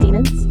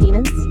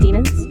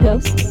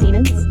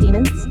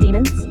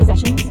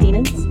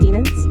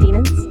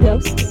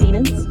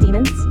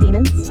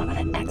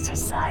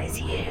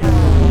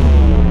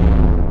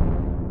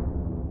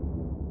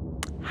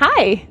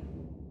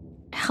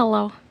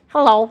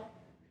Hello.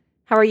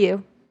 How are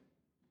you?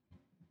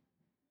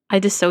 I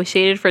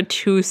dissociated for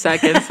 2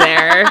 seconds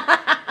there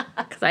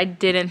because I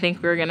didn't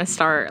think we were going to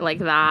start like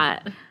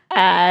that.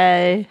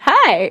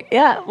 Hi.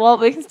 Yeah, well,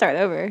 we can start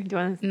over. Do you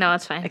want to? No,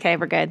 it's fine. Okay,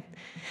 we're good.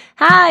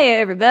 Hi,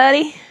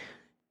 everybody.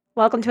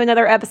 Welcome to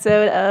another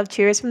episode of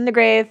Cheers from the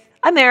Grave.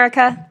 I'm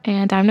Erica.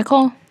 And I'm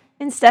Nicole.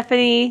 And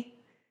Stephanie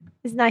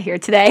is not here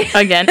today.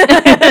 Again.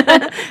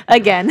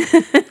 Again.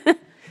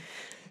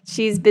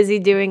 She's busy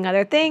doing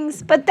other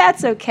things, but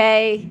that's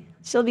okay.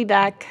 She'll be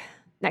back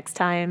next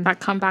time. That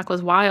comeback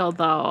was wild,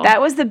 though. That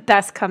was the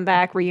best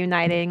comeback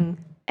reuniting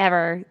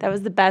ever. That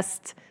was the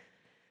best.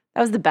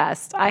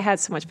 I had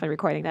so much fun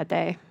recording that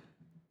day.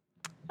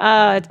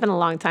 It's been a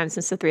long time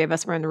since the three of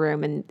us were in the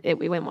room, and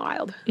we went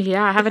wild.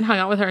 Yeah, I haven't hung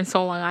out with her in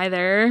so long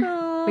either.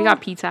 Aww. We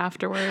got pizza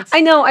afterwards.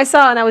 I know. I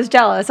saw, and I was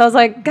jealous. I was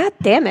like, God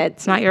damn it.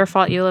 It's not your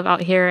fault you live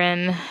out here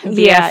in BFE.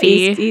 Yeah,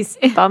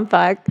 East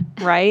Bumfuck,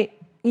 right?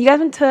 You guys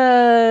went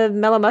to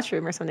Mellow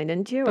Mushroom or something,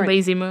 didn't you? Or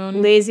Lazy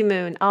Moon. Lazy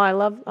Moon.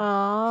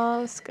 Oh,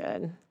 it's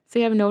good.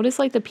 So I've noticed,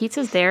 like, the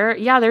pizzas there,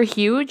 yeah, they're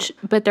huge,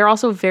 but they're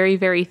also very,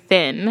 very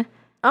thin.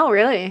 Oh,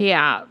 really?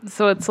 Yeah.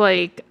 So it's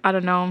like, I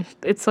don't know,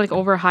 it's like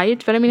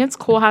overhyped, but I mean, it's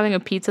cool having a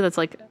pizza that's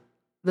like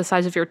the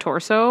size of your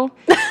torso,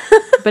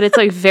 but it's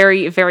like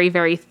very, very,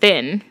 very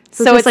thin.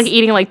 So it's like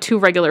eating like 2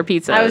 regular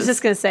pizzas. I was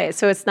just going to say,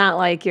 so it's not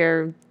like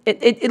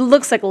it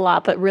looks like a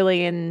lot, but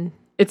really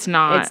it's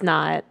not. It's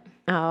not.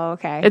 Oh,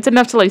 okay. It's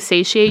enough to like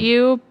satiate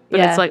you, but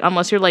Yeah. it's like,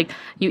 unless you're like,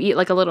 you eat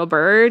like a little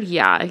bird,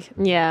 yeah,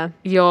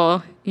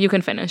 you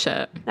can finish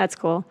it. That's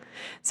cool.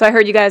 So I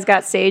heard you guys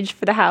got sage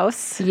for the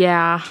house.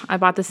 Yeah, I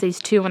bought the sage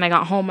too. When I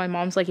got home, my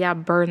mom's like, yeah,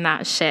 burn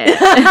that shit.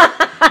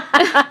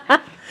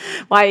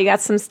 Why, you got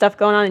some stuff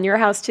going on in your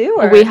house too?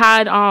 Or? We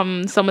had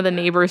some of the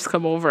neighbors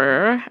come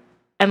over,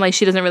 and like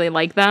she doesn't really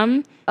like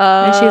them.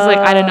 And she's like,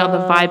 I don't know,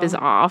 the vibe is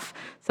off.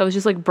 So I was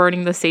just like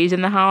burning the sage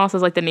in the house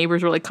as like the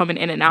neighbors were like coming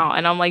in and out.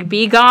 And I'm like,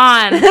 be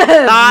gone.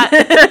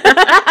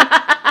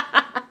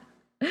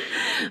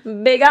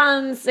 Be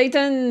gone,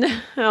 Satan.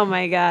 Oh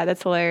my God,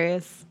 that's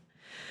hilarious.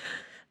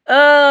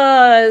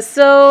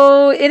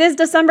 So it is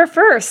December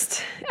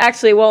 1st.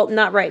 Actually, well,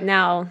 not right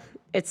now.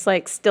 It's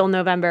like still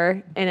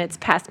November, and it's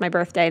past my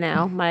birthday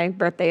now. My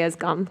birthday is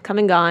come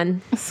and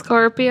gone.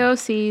 Scorpio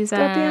season.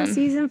 Scorpio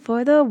season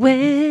for the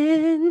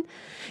win.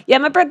 Yeah,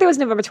 my birthday was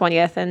November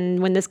 20th, and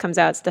when this comes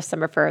out, it's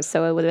December 1st,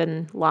 so it would have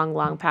been long,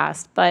 long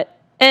past. But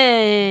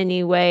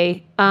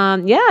anyway,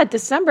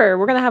 December.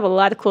 We're going to have a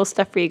lot of cool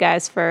stuff for you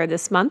guys for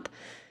this month.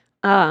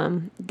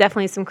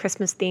 Definitely some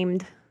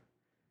Christmas-themed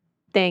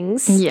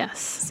things. Yes.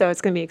 So it's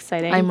going to be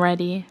exciting. I'm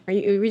ready. Are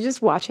you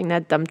just watching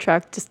that dump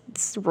truck just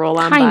roll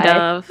on kind by?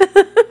 of.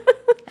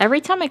 Every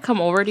time I come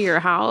over to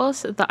your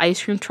house, the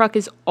ice cream truck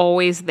is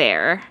always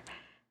there.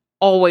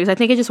 Always. I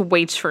think it just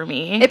waits for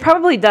me. It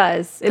probably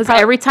does. Because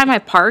every time I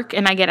park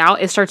and I get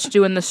out, it starts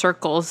doing the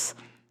circles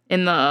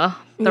in the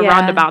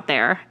roundabout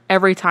there.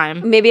 Every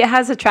time. Maybe it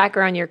has a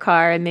tracker on your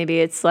car, and maybe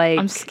it's like...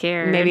 I'm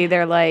scared. Maybe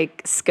they're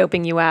like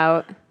scoping you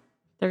out.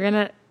 They're going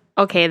to...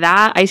 Okay,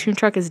 that ice cream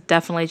truck is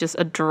definitely just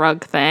a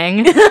drug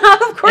thing.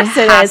 Of course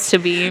it has is. to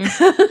be.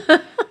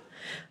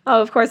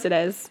 Oh, of course it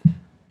is.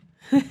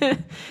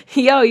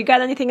 Yo, you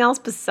got anything else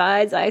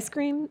besides ice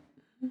cream?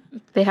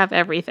 They have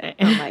everything.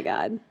 Oh my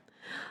God.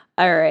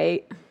 All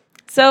right.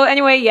 So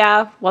anyway,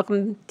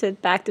 welcome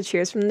back to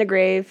Cheers from the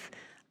Grave.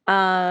 You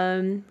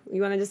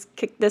want to just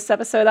kick this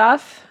episode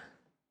off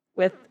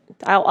with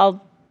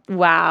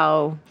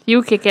wow.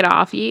 You kick it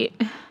off, Yeet.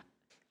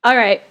 All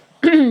right.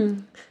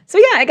 So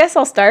I guess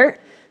I'll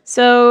start.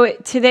 So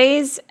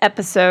today's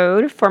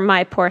episode, for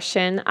my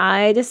portion,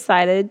 I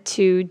decided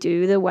to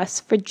do the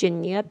West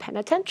Virginia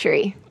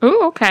Penitentiary.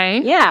 Ooh,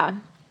 okay. Yeah.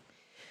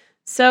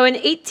 So in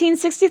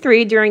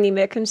 1863, during the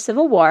American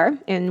Civil War,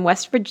 in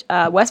West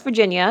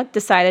Virginia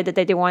decided that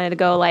they wanted to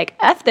go like,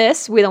 F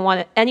this, we don't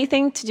want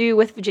anything to do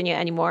with Virginia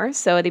anymore.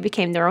 So they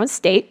became their own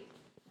state.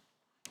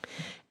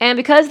 And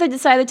because they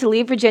decided to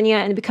leave Virginia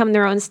and become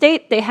their own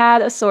state, they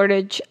had a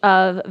shortage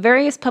of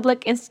various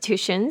public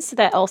institutions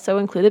that also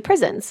included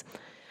prisons.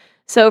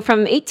 So from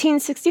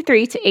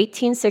 1863 to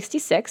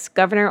 1866,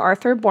 Governor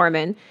Arthur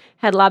Borman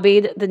had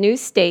lobbied the new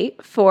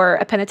state for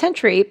a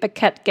penitentiary, but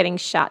kept getting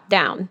shot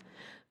down.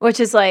 Which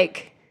is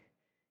like,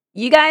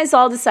 you guys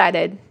all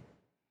decided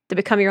to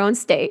become your own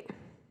state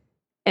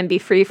and be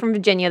free from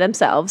Virginia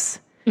themselves.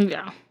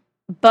 Yeah.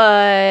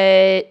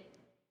 But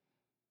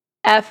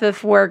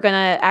if we're going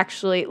to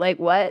actually, like,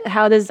 what?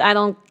 I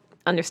don't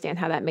understand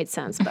how that made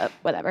sense, but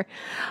whatever.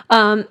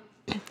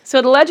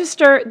 So the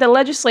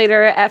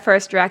legislator at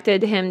first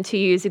directed him to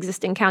use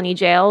existing county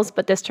jails,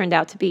 but this turned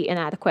out to be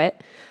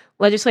inadequate.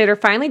 Legislator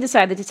finally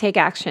decided to take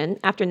action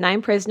after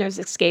 9 prisoners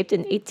escaped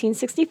in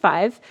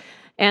 1865.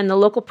 And the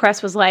local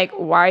press was like,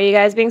 why are you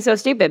guys being so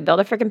stupid? Build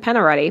a freaking pen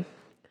already.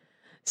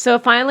 So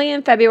finally,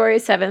 on February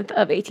 7th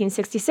of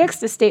 1866,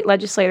 the state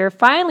legislature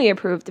finally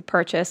approved to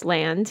purchase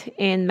land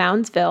in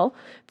Moundsville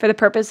for the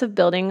purpose of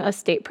building a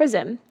state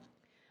prison.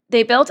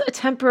 They built a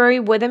temporary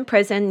wooden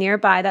prison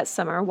nearby that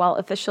summer while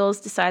officials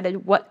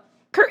decided what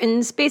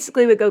curtains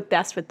basically would go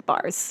best with the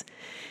bars.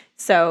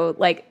 So,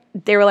 like,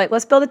 they were like,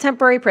 let's build a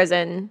temporary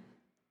prison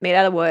made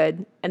out of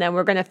wood, and then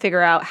we're going to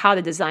figure out how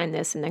to design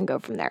this and then go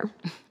from there.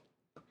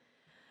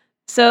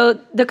 So,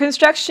 the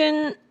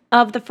construction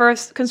of the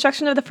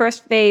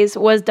first phase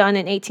was done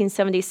in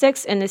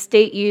 1876, and the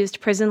state used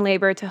prison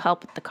labor to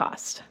help with the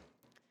cost.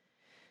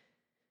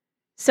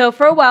 So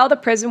for a while, the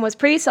prison was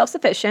pretty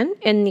self-sufficient.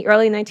 In the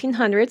early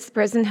 1900s, the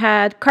prison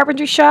had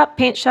carpentry shop,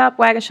 paint shop,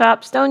 wagon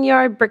shop, stone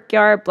yard, brick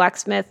yard,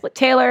 blacksmith,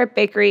 tailor,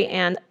 bakery,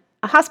 and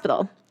a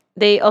hospital.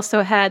 They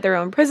also had their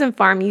own prison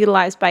farm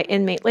utilized by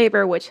inmate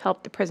labor, which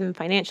helped the prison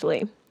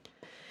financially.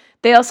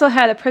 They also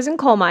had a prison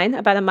coal mine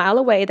about a mile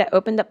away that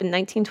opened up in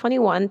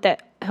 1921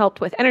 that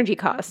helped with energy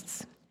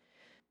costs.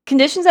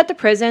 Conditions at the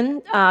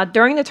prison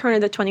during the turn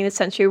of the 20th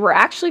century were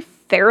actually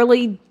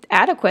fairly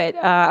adequate,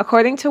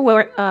 according to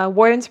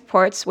warden's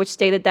reports, which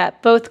stated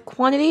that both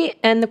quantity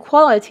and the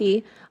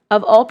quality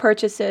of all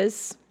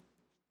purchases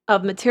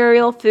of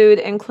material, food,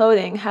 and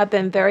clothing have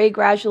been very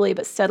gradually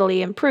but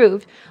steadily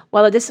improved,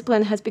 while the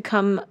discipline has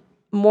become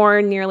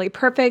more nearly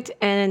perfect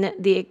and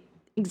the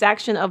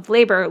exaction of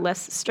labor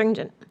less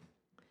stringent.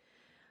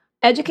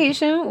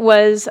 Education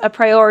was a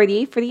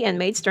priority for the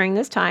inmates during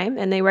this time,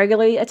 and they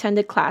regularly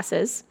attended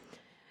classes.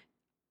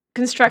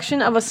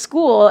 Construction of a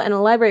school and a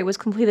library was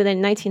completed in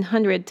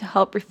 1900 to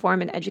help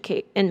reform and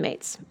educate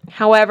inmates.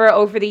 However,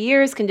 over the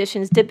years,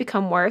 conditions did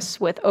become worse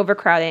with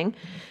overcrowding,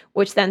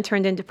 which then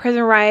turned into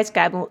prison riots,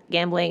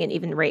 gambling, and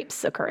even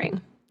rapes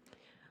occurring.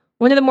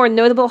 One of the more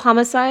notable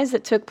homicides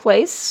that took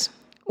place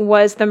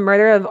was the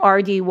murder of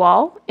R.D.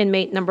 Wall,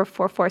 inmate number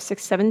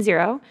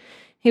 44670.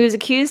 He was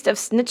accused of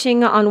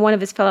snitching on one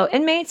of his fellow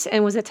inmates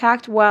and was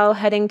attacked while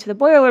heading to the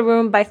boiler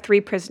room by 3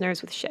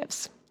 prisoners with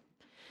shivs.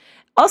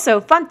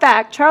 Also, fun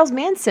fact, Charles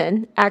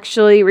Manson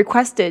actually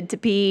requested to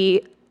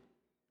be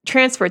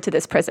transferred to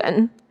this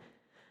prison.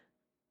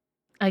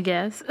 I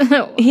guess.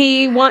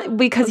 He wanted to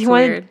be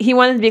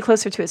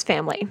closer to his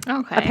family.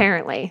 Okay.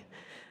 Apparently.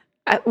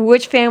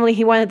 Which family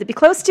he wanted to be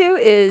close to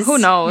is who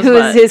knows,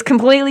 is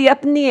completely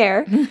up in the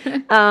air.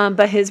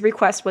 But his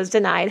request was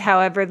denied.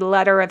 However, the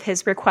letter of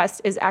his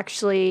request is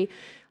actually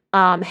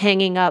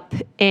hanging up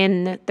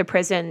in the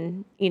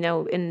prison,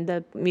 in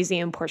the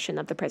museum portion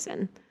of the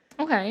prison.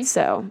 Okay.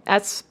 So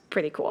that's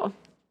pretty cool.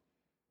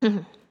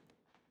 Mm-hmm.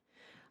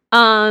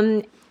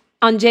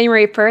 On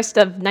January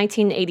 1st of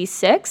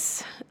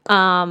 1986,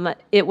 there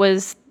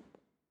was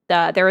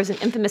an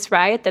infamous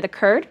riot that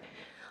occurred.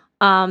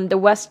 The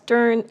West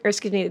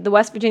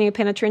Virginia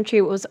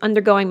Penitentiary was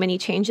undergoing many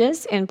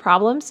changes and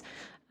problems.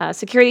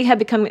 Security had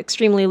become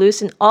extremely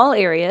loose in all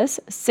areas.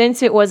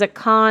 Since it was a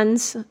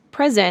cons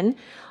prison,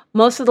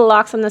 most of the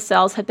locks on the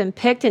cells had been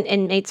picked and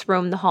inmates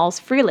roamed the halls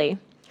freely.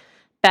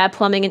 Bad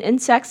plumbing and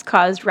insects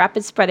caused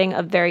rapid spreading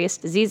of various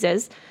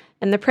diseases,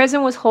 and the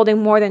prison was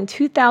holding more than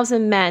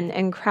 2,000 men,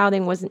 and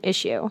crowding was an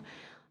issue.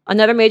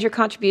 Another major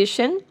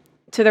contribution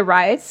to the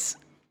riots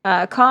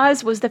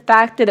cause was the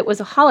fact that it was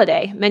a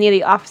holiday. Many of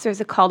the officers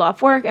had called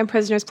off work, and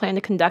prisoners planned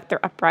to conduct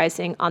their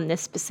uprising on this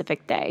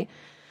specific day.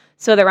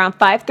 So at around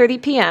 5:30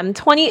 p.m.,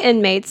 20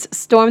 inmates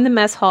stormed the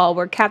mess hall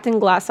where Captain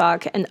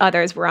Glassock and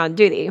others were on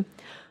duty.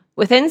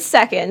 Within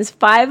seconds,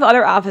 5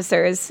 other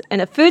officers and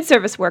a food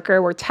service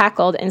worker were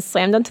tackled and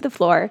slammed onto the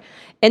floor.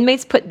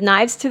 Inmates put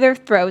knives to their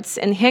throats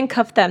and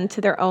handcuffed them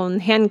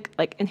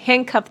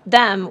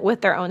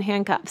with their own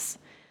handcuffs.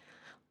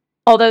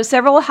 Although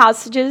several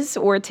hostages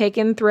were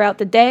taken throughout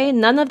the day,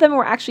 none of them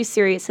were actually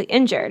seriously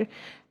injured.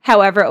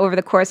 However, over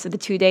the course of the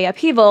 2-day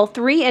upheaval,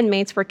 3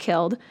 inmates were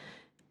killed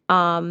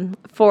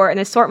for an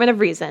assortment of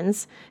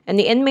reasons, and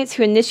the inmates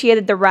who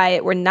initiated the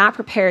riot were not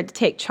prepared to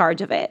take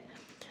charge of it.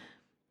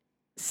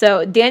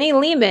 So Danny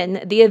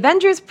Lehman, the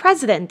Avengers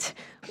president,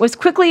 was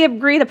quickly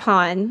agreed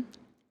upon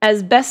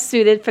as best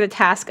suited for the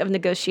task of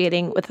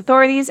negotiating with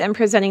authorities and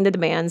presenting the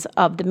demands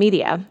of the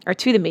media, or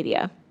to the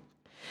media.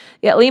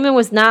 Yet Lehman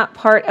was not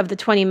part of the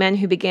 20 men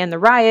who began the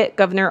riot.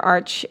 Governor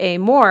Arch A.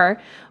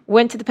 Moore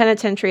went to the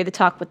penitentiary to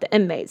talk with the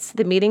inmates.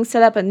 The meeting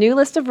set up a new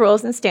list of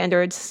rules and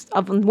standards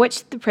on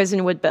which the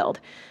prison would build.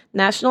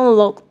 National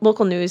and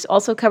local news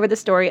also covered the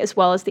story, as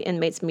well as the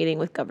inmates meeting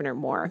with Governor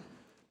Moore.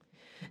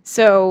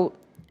 So,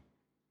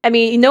 I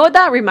mean, you know what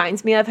that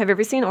reminds me of? Have you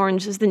ever seen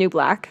Orange is the New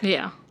Black?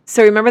 Yeah.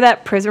 So remember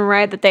that prison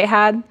riot that they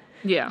had?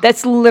 Yeah.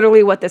 That's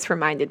literally what this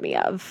reminded me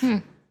of.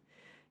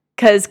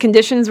 Because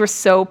conditions were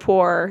so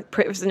poor,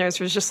 prisoners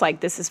was just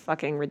like, this is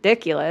fucking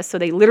ridiculous. So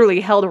they literally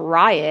held a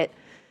riot.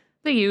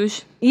 The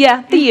huge.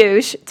 Yeah, the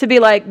huge. To be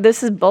like,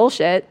 this is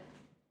bullshit,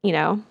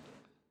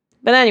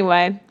 But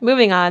anyway,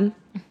 moving on.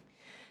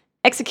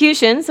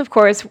 Executions, of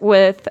course,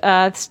 with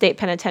state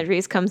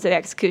penitentiaries comes the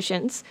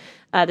executions.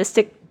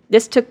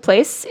 This took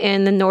place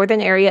in the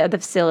northern area of the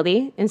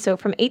facility. And so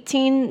from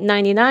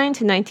 1899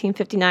 to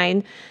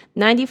 1959,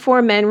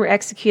 94 men were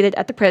executed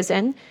at the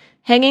prison.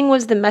 Hanging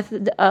was the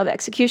method of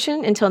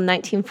execution until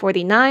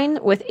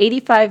 1949, with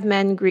 85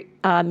 men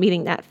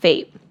meeting that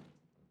fate.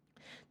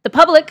 The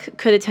public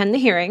could attend the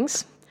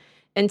hearings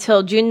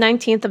until June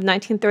 19th of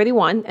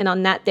 1931, and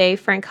on that day,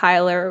 Frank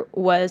Hyler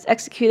was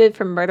executed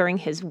for murdering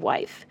his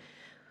wife.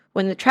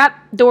 When the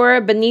trap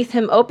door beneath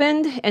him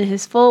opened and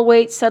his full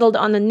weight settled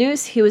on the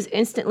noose, he was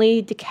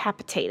instantly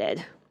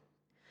decapitated.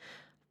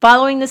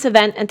 Following this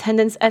event,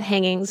 attendance at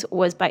hangings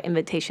was by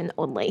invitation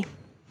only.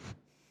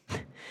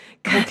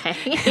 Okay.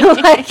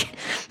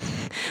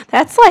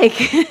 That's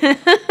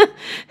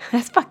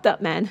that's fucked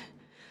up, man.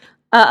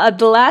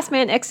 The last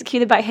man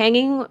executed by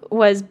hanging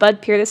was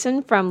Bud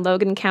Peterson from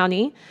Logan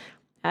County.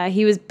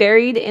 He was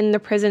buried in the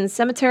prison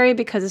cemetery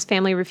because his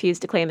family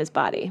refused to claim his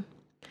body.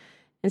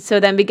 And so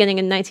then beginning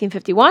in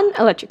 1951,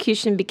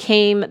 electrocution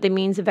became the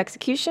means of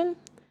execution.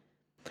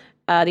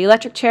 The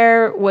electric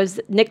chair was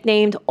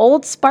nicknamed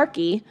Old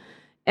Sparky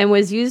and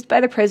was used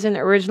by the prison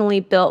originally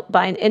built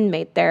by an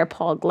inmate there,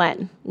 Paul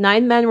Glenn.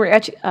 9 men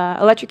were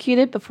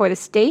electrocuted before the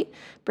state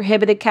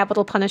prohibited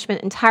capital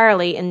punishment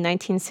entirely in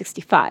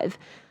 1965.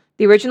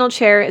 The original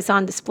chair is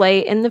on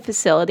display in the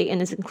facility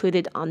and is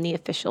included on the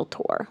official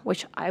tour,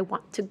 which I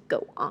want to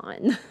go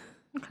on.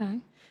 Okay.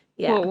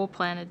 Yeah. We'll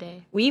plan a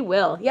day. We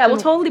will. Yeah, we'll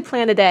totally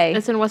plan a day.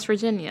 It's in West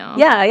Virginia.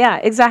 Yeah,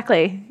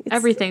 exactly.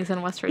 Everything's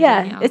in West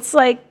Virginia. Yeah, it's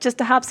like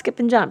just a hop, skip,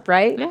 and jump,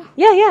 right?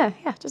 Yeah.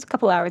 Just a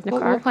couple hours in the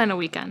car. We'll plan a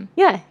weekend.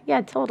 Yeah,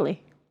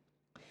 totally.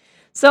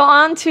 So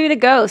on to the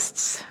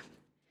ghosts.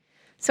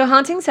 So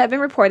hauntings have been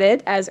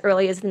reported as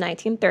early as the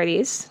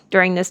 1930s.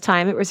 During this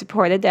time, it was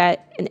reported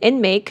that an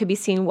inmate could be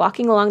seen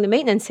walking along the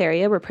maintenance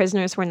area where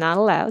prisoners were not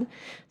allowed.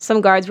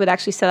 Some guards would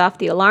actually set off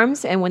the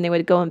alarms, and when they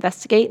would go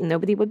investigate,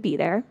 nobody would be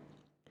there.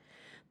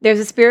 There's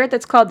a spirit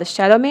that's called the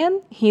Shadow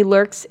Man. He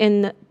lurks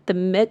in the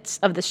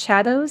midst of the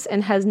shadows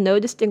and has no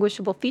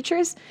distinguishable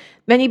features.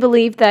 Many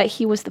believe that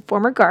he was the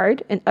former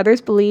guard, and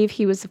others believe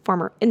he was the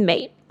former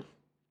inmate.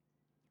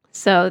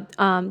 So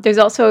there's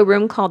also a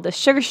room called the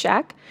Sugar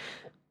Shack.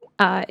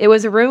 It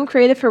was a room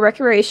created for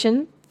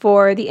recreation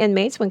for the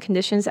inmates when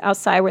conditions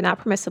outside were not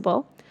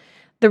permissible.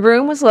 The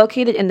room was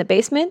located in the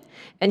basement,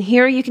 and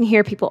here you can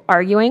hear people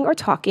arguing or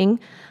talking,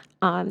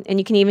 and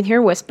you can even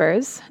hear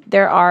whispers.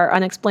 There are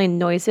unexplained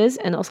noises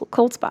and also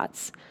cold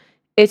spots.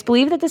 It's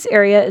believed that this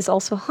area is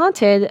also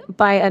haunted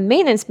by a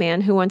maintenance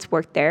man who once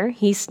worked there.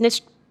 He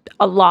snitched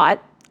a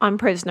lot on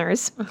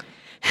prisoners.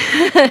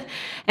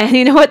 And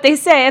you know what they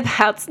say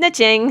about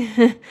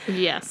snitching.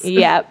 Yes.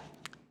 Yep.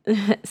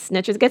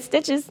 Snitchers get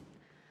stitches.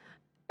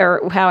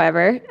 Or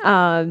however.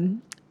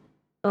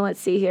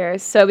 Let's see here.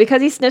 So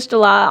because he snitched a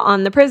lot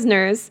on the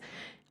prisoners,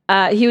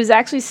 he was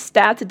actually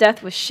stabbed to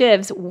death with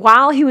shivs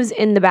while he was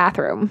in the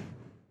bathroom.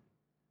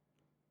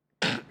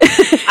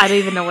 I don't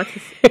even know what to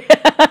say.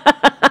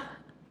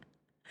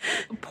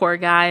 Poor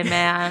guy,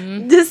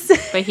 man.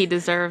 But he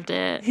deserved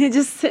it. He's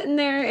just sitting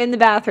there in the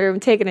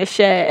bathroom taking a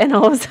shit, and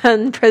all of a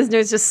sudden,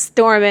 prisoners just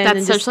storm in.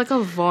 That's such like a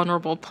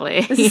vulnerable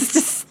place. Just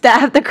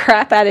stab the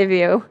crap out of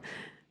you.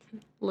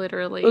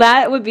 Literally.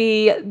 That would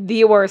be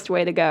the worst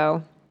way to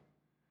go.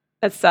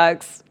 That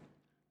sucks.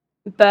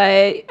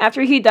 But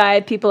after he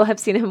died, people have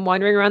seen him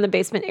wandering around the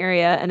basement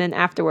area and then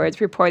afterwards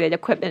reported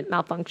equipment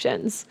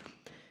malfunctions.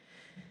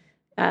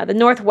 The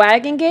North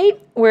Wagon Gate,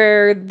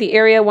 where the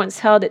area once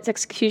held its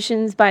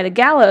executions by the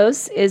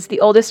gallows, is the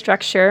oldest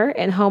structure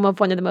and home of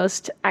one of the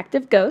most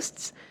active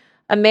ghosts.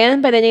 A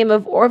man by the name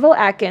of Orville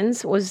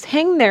Atkins was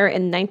hanged there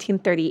in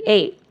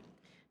 1938.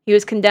 He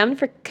was condemned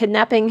for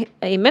kidnapping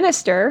a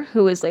minister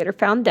who was later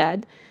found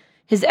dead.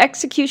 His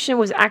execution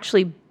was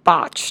actually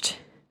botched.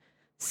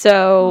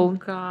 So,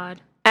 oh,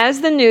 God.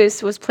 As the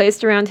noose was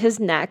placed around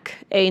his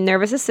neck, a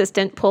nervous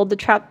assistant pulled the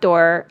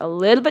trapdoor a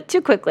little bit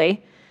too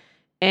quickly,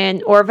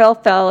 and Orville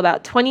fell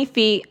about 20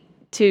 feet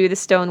to the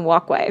stone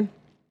walkway.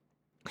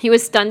 He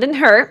was stunned and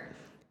hurt,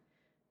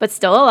 but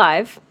still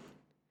alive.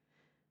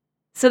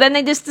 So then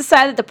they just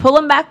decided to pull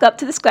him back up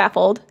to the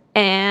scaffold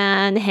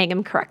and hang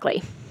him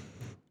correctly.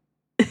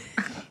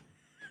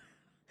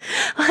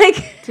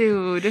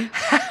 Dude.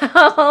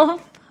 How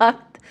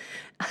fucked.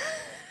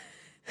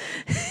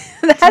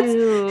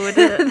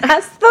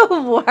 That's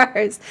the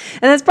worst.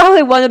 And that's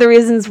probably one of the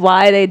reasons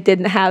why they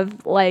didn't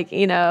have,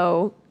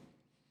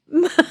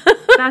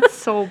 That's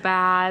so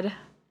bad.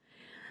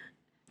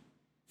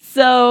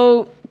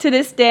 So, to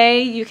this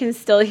day, you can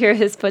still hear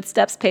his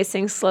footsteps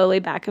pacing slowly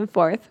back and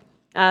forth.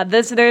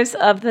 Visitors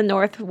of the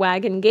North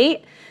Wagon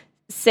Gate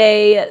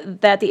say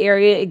that the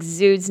area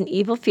exudes an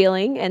evil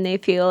feeling and they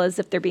feel as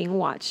if they're being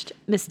watched.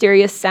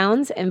 Mysterious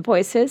sounds and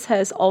voices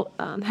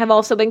have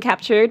also been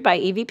captured by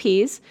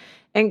EVPs,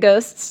 and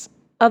ghosts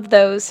of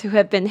those who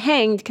have been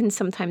hanged can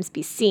sometimes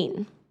be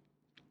seen.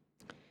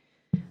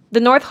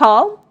 The North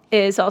Hall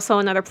is also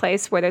another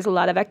place where there's a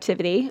lot of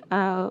activity.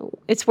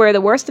 It's where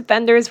the worst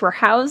offenders were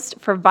housed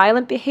for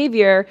violent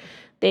behavior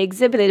they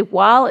exhibited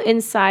while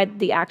inside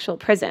the actual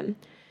prison.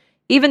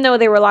 Even though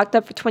they were locked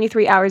up for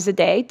 23 hours a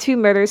day, 2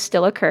 murders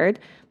still occurred.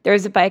 There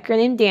was a biker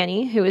named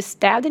Danny who was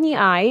stabbed in the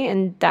eye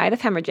and died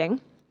of hemorrhaging.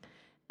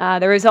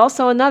 There was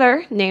also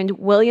another named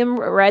William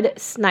Red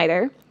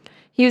Snyder.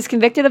 He was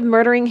convicted of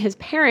murdering his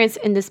parents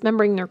and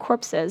dismembering their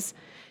corpses.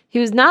 He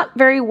was not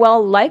very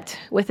well liked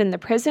within the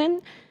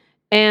prison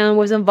and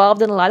was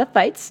involved in a lot of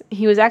fights.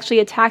 He was actually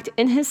attacked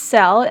in his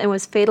cell and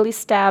was fatally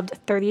stabbed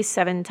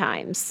 37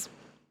 times.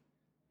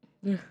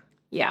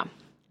 Yeah.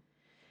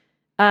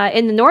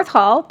 In the North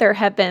Hall, there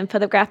have been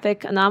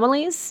photographic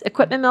anomalies,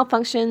 equipment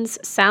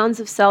malfunctions, sounds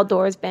of cell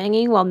doors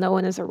banging while no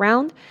one is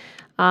around.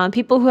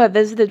 People who have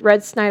visited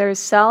Red Snyder's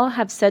cell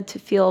have said to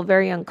feel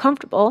very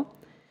uncomfortable.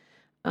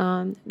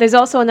 There's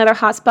also another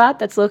hotspot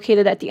that's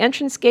located at the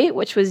entrance gate,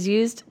 which was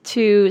used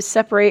to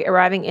separate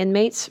arriving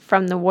inmates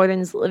from the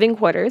warden's living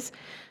quarters.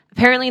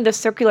 Apparently, the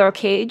circular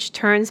cage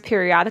turns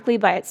periodically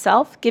by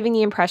itself, giving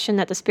the impression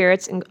that the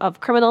spirits of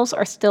criminals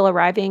are still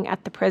arriving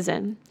at the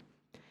prison.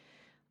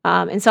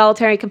 In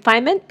solitary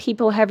confinement,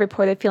 people have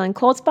reported feeling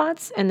cold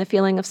spots and the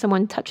feeling of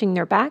someone touching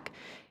their back.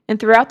 And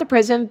throughout the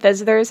prison,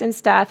 visitors and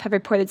staff have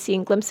reported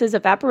seeing glimpses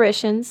of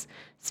apparitions,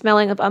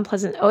 smelling of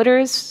unpleasant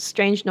odors,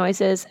 strange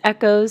noises,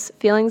 echoes,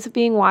 feelings of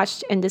being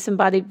watched, and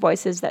disembodied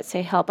voices that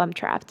say, "Help, I'm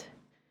trapped."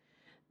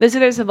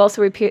 Visitors have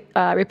also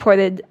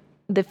reported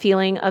the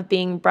feeling of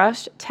being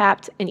brushed,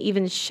 tapped, and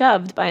even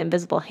shoved by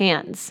invisible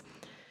hands.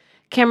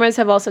 Cameras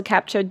have also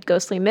captured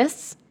ghostly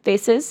mists,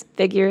 faces,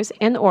 figures,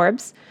 and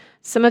orbs.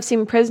 Some have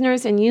seen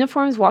prisoners in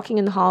uniforms walking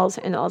in the halls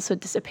and also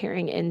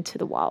disappearing into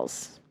the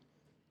walls.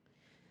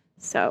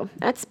 So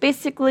that's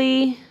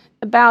basically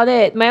about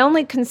it. My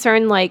only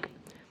concern, like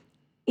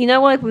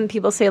when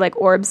people say like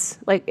orbs,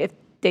 like if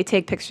they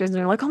take pictures and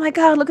they're like, "Oh my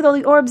God, look at all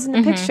the orbs in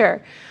the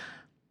picture."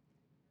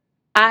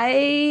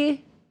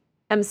 I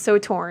am so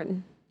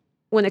torn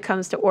when it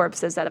comes to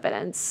orbs as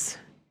evidence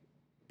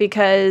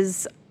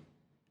because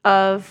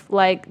of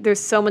like there's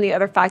so many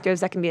other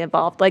factors that can be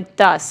involved, like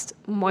dust,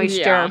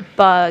 moisture,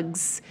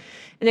 bugs,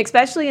 and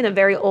especially in a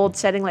very old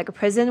setting like a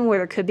prison where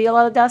there could be a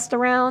lot of dust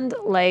around.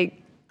 Like,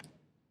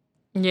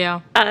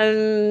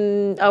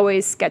 I'm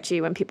always sketchy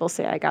when people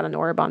say I got an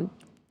orb on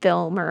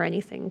film or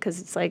anything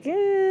because it's like,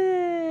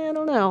 I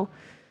don't know.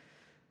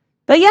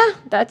 But yeah,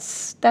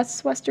 that's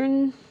West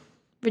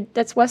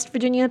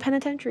Virginia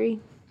Penitentiary.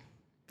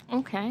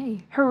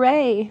 Okay.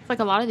 Hooray! It's like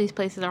a lot of these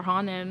places are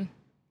haunted.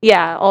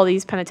 Yeah, all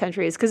these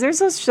penitentiaries, because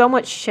there's so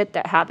much shit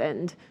that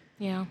happened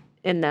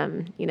in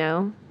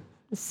them,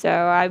 So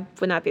I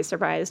would not be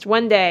surprised.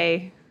 One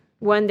day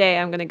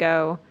I'm going to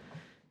go.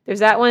 There's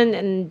that one,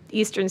 and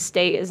Eastern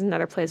State is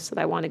another place that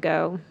I want to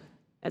go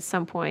at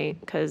some point,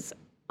 because,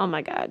 oh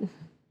my God,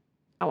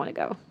 I want to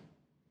go.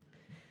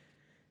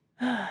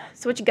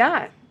 So what you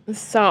got?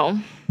 So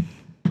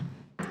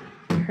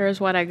here's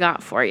what I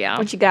got for you.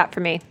 What you got for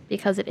me?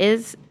 Because it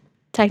is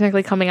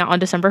technically coming out on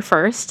December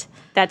 1st.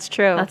 That's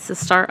true. That's the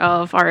start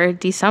of our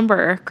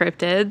December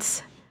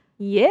cryptids.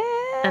 Yeah.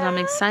 And I'm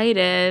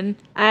excited.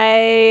 I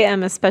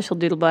am a special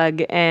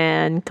doodlebug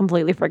and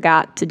completely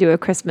forgot to do a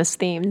Christmas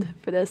themed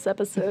for this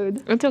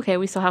episode. It's okay.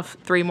 We still have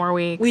 3 more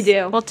weeks. We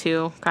do. Well,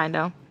 2, kind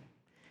of.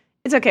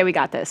 It's okay. We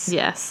got this.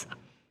 Yes.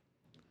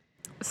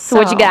 So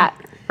what you got?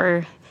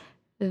 For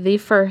the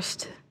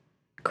first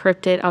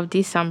cryptid of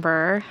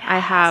December, I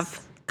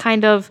have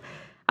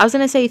I was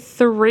going to say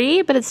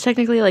 3, but it's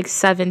technically like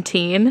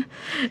 17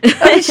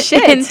 oh,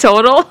 shit. in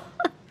total.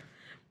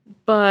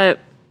 But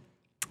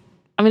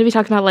I'm going to be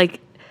talking about like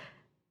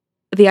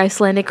the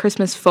Icelandic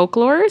Christmas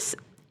folklores.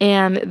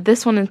 And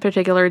this one in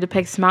particular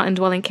depicts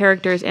mountain-dwelling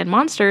characters and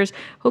monsters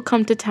who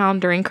come to town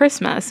during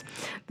Christmas.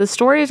 The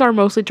stories are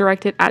mostly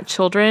directed at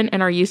children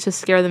and are used to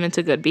scare them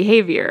into good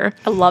behavior.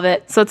 I love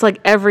it. So it's like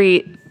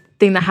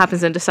everything that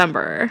happens in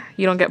December.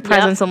 You don't get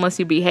presents unless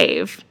you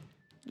behave.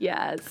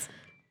 Yes.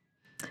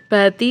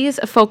 But these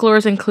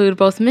folklores include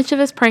both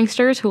mischievous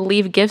pranksters who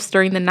leave gifts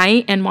during the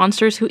night and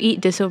monsters who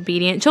eat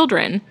disobedient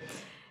children.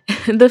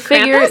 The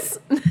figures...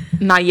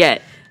 Not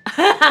yet.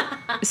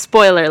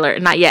 Spoiler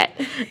alert, not yet.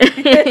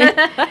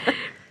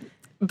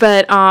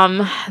 But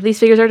these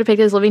figures are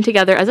depicted as living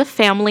together as a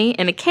family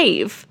in a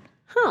cave.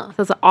 So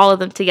it's all of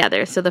them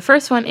together. So the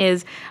first one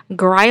is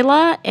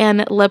Gryla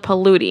and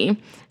Lepaludi.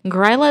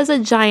 Gryla is a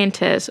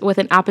giantess with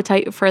an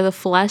appetite for the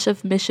flesh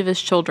of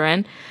mischievous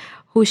children,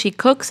 who she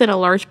cooks in a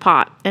large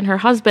pot. And her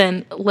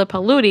husband,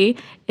 Lepaludi,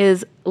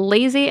 is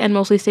lazy and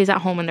mostly stays at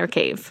home in their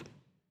cave.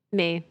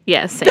 Me.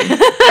 Yes, same.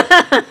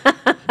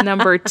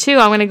 Number 2,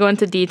 I'm going to go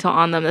into detail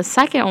on them. The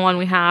second one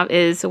we have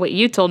is what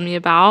you told me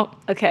about.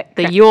 Okay.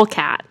 The Yule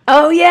cat.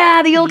 Oh,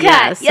 yeah, the Yule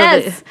cat.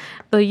 Yes. So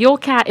the Yule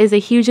cat is a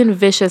huge and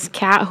vicious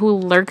cat who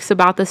lurks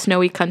about the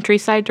snowy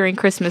countryside during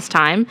Christmas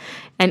time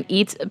and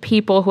eats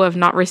people who have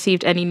not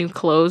received any new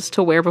clothes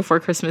to wear before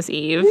Christmas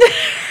Eve.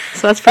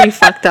 So that's pretty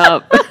fucked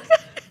up.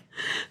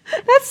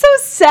 That's so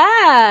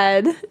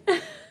sad.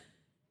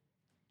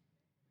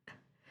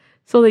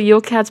 So the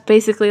Yule cat's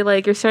basically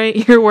like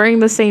you're wearing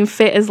the same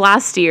fit as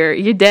last year.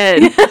 You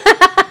did.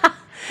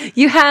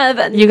 You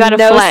gotta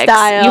no flex.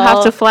 Style. You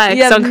have to flex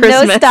you have on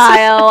Christmas. No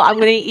style. I'm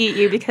gonna eat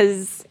you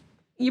because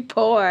you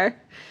poor.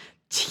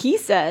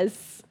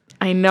 Jesus.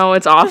 I know,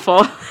 it's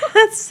awful.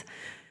 That's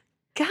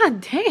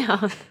God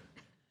damn.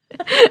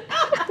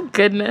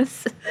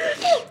 Goodness.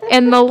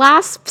 And the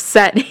last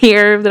set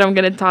here that I'm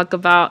going to talk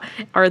about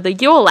are the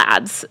Yule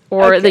lads,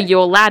 or the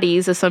Yule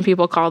laddies, as some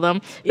people call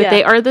them. But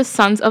they are the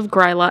sons of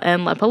Gryla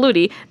and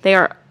Lepaludi. They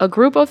are a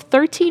group of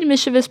 13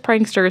 mischievous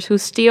pranksters who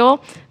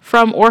steal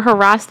from or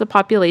harass the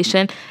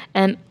population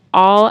and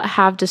all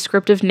have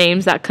descriptive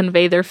names that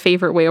convey their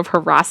favorite way of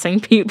harassing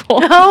people.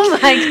 Oh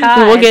my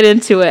God. We'll get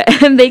into it.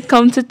 And they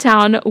come to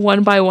town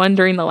one by one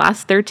during the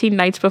last 13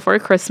 nights before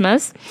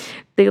Christmas.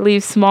 They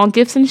leave small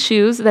gifts and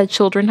shoes that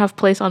children have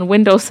placed on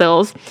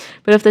windowsills.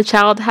 But if the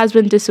child has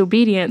been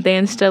disobedient, they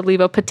instead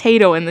leave a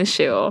potato in the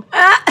shoe.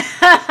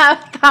 I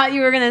thought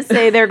you were going to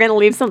say they're going to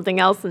leave something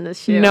else in the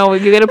shoe. No,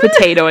 you get a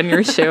potato in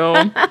your shoe.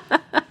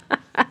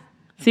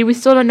 See, we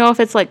still don't know if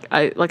it's like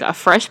a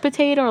fresh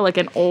potato or like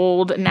an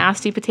old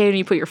nasty potato and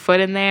you put your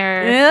foot in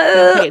there. You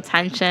don't pay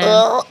attention.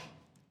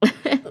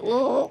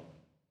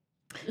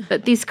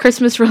 But these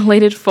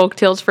Christmas-related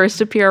folktales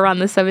first appear around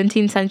the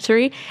 17th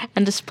century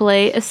and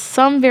display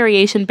some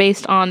variation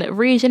based on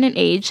region and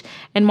age.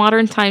 In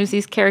modern times,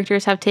 these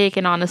characters have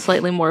taken on a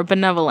slightly more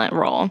benevolent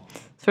role,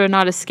 so they're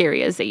not as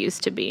scary as they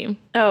used to be.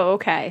 Oh,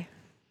 okay.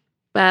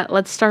 But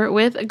let's start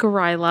with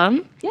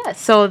Gryla. Yes.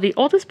 So the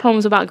oldest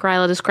poems about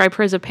Gryla describe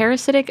her as a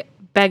parasitic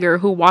beggar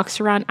who walks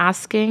around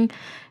asking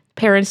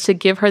parents to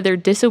give her their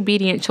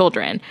disobedient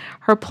children.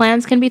 Her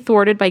plans can be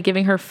thwarted by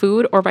giving her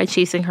food or by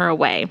chasing her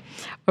away.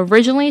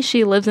 Originally,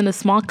 she lives in a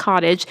small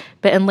cottage,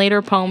 but in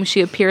later poems,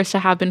 she appears to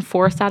have been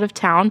forced out of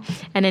town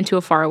and into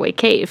a faraway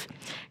cave.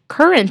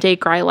 Current-day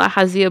Gryla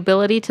has the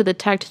ability to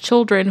detect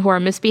children who are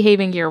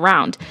misbehaving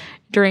year-round.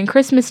 During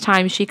Christmas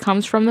time, she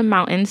comes from the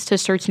mountains to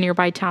search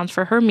nearby towns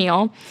for her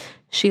meal.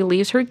 She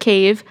leaves her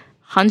cave,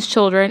 hunts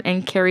children,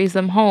 and carries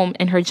them home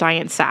in her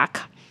giant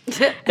sack.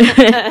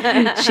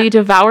 She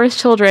devours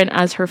children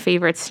as her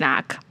favorite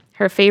snack.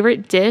 Her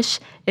favorite dish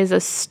is a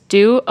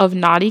stew of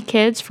naughty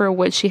kids for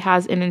which she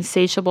has an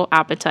insatiable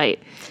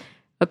appetite.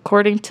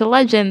 According to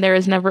legend, there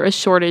is never a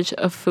shortage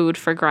of food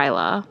for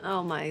Gryla.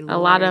 Oh my Lord. A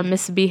lot of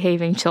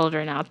misbehaving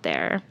children out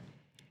there.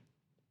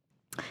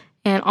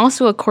 And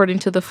also, according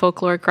to the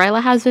folklore,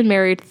 Gryla has been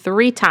married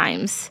 3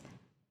 times.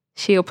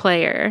 She a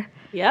player.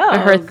 Yo,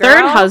 her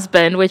third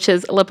husband, which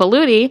is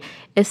Lipaludi,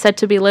 is said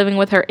to be living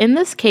with her in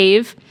this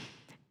cave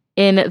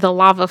in the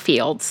lava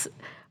fields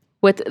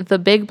with the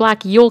big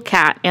black Yule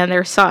cat and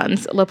their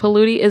sons.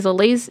 Lipaludi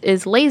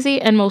is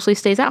lazy and mostly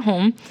stays at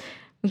home.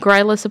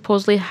 Gryla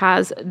supposedly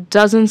has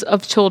dozens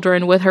of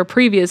children with her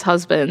previous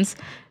husbands,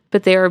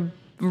 but they are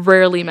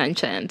rarely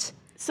mentioned.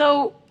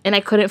 And I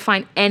couldn't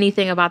find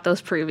anything about those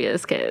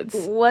previous kids.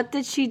 What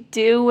did she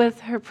do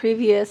with her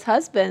previous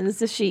husbands?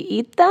 Did she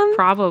eat them?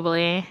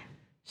 Probably.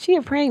 She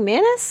a praying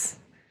mantis?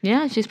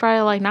 Yeah, she's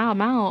probably like, nah,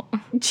 I'm out.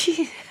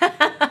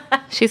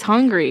 She's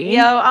hungry.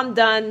 Yo, I'm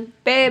done.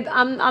 Babe,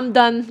 I'm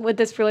done with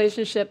this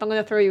relationship. I'm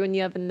going to throw you in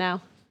the oven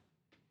now.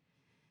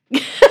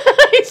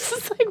 It's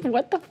just like,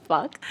 what the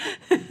fuck?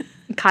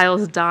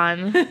 Kyle's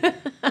done.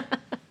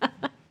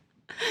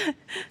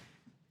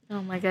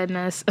 Oh my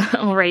goodness.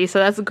 Alrighty, so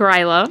that's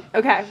Gryla.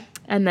 Okay.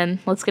 And then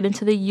let's get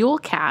into the Yule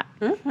cat.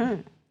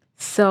 Mm-hmm.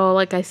 So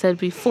like I said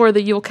before,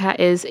 the Yule cat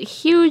is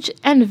huge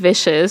and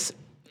vicious,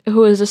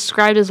 who is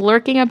described as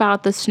lurking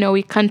about the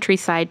snowy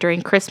countryside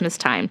during Christmas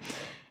time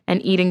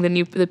and eating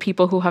the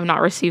people who have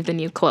not received the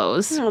new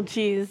clothes. Oh,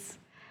 jeez.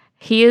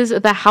 He is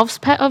the house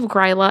pet of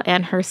Gryla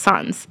and her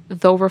sons,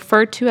 though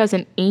referred to as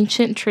an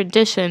ancient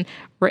tradition.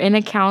 Written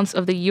accounts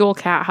of the Yule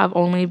cat have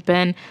only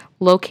been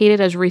located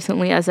as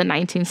recently as the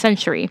 19th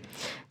century.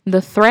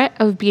 The threat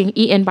of being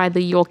eaten by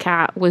the Yule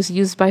cat was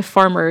used by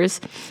farmers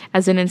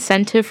as an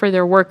incentive for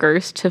their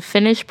workers to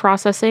finish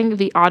processing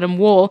the autumn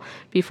wool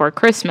before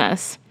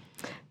Christmas.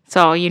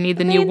 So you need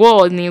the new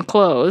wool and new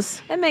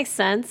clothes. That makes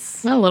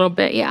sense. A little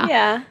bit, yeah.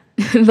 Yeah.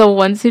 The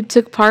ones who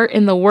took part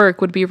in the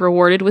work would be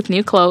rewarded with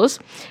new clothes,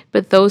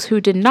 but those who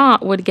did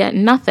not would get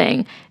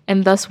nothing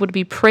and thus would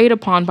be preyed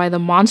upon by the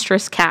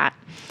monstrous cat.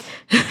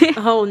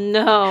 Oh,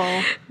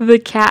 no. The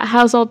cat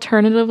has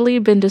alternatively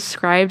been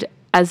described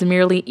as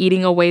merely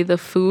eating away the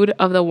food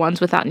of the ones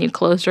without new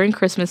clothes during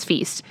Christmas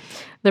feast.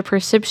 The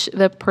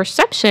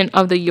perception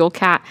of the Yule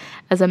cat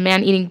as a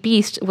man-eating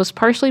beast was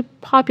partially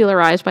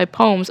popularized by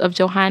poems of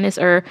Johannes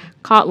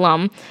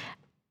Kotlum,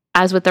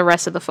 as with the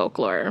rest of the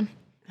folklore.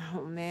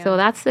 Oh, man. So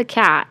that's the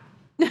cat.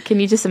 Can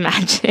you just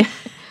imagine?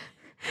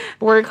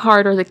 Work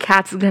hard or the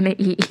cat's gonna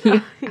eat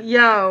you.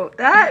 Yo,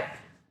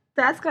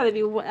 that's gotta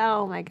be,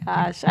 oh my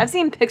gosh. I've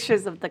seen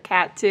pictures of the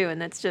cat too,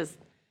 and it's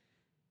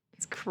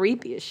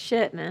creepy as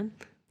shit, man.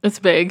 It's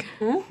big.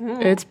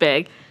 Mm-hmm. It's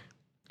big.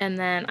 And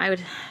then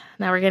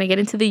now we're going to get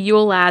into the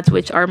Yule lads,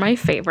 which are my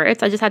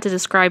favorites. I just had to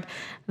describe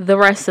the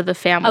rest of the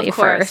family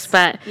first.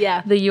 But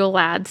yeah, the Yule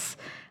lads,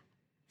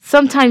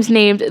 sometimes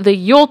named the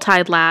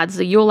Yuletide lads,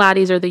 the Yule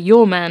laddies or the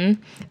Yule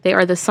men, they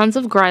are the sons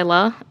of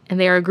Gryla, and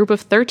they are a group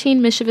of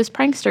 13 mischievous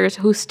pranksters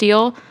who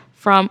steal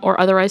from or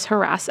otherwise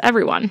harass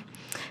everyone.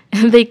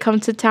 And they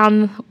come to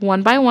town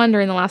one by one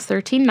during the last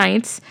 13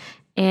 nights.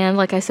 And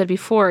like I said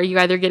before, you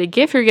either get a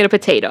gift or you get a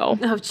potato.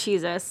 Oh,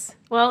 Jesus.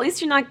 Well, at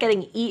least you're not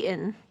getting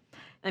eaten.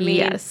 I mean,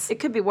 yes. It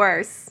could be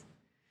worse.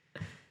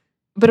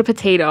 But a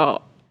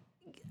potato.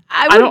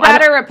 I would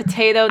rather a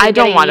potato than I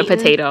don't want eaten. A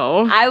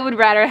potato. I would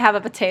rather have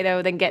a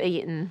potato than get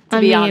eaten, to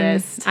be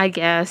honest. I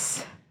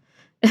guess.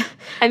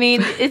 I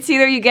mean, it's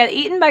either you get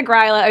eaten by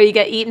Gryla or you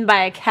get eaten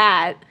by a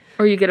cat.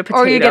 Or you get a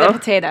potato. Or you get a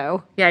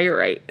potato. Yeah, you're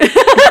right.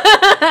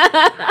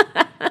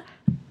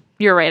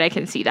 You're right. I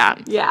can see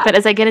that. Yeah. But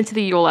as I get into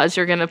the Yules,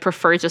 you're going to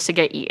prefer just to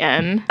get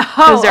eaten.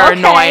 Because they're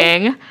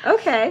annoying.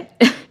 Okay.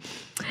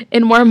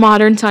 In more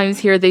modern times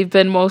here, they've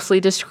been mostly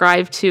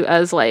described to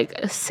as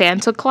like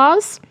Santa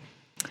Claus.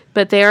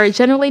 But they are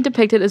generally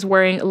depicted as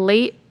wearing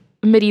late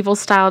medieval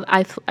styled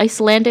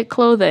Icelandic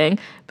clothing,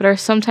 but are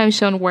sometimes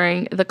shown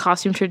wearing the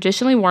costume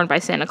traditionally worn by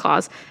Santa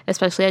Claus,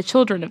 especially at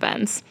children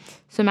events.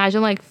 So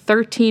imagine like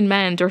 13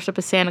 men dressed up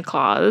as Santa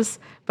Claus,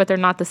 but they're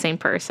not the same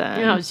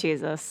person. Oh,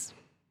 Jesus.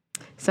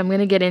 So I'm going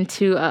to get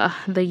into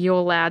the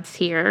Yule lads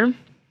here.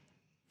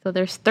 So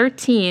there's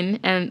 13,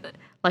 and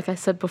like I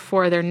said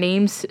before, their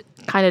names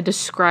kind of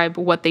describe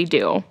what they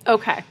do.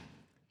 Okay.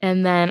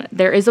 And then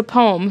there is a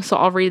poem, so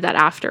I'll read that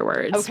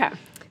afterwards. Okay.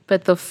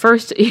 But the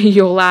first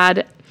Yule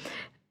lad,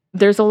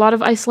 there's a lot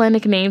of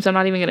Icelandic names. I'm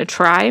not even going to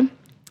try. I'm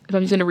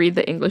just going to read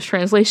the English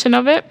translation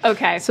of it.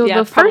 Okay. So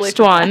the first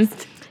one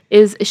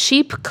is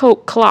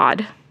Sheepcoat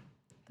Clod.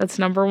 That's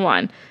number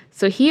 1.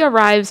 So he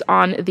arrives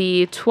on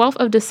the 12th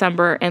of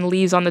December and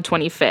leaves on the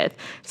 25th.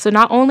 So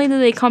not only do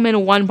they come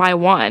in one by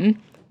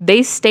one,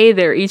 they stay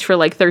there each for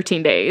like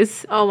 13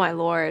 days. Oh, my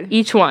Lord.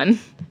 Each one.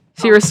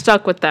 So you're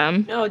stuck with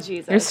them. Oh,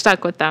 Jesus. You're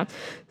stuck with them.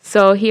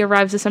 So he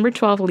arrives December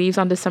 12th, leaves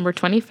on December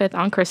 25th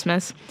on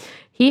Christmas.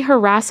 He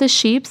harasses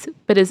sheep,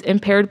 but is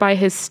impaired by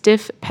his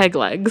stiff peg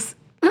legs.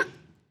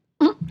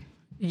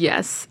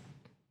 Yes.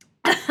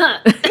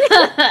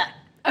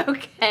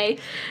 Okay.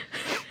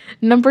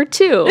 Number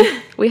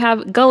 2, we have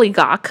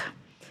Gullygawk.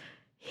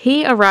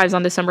 He arrives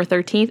on December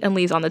 13th and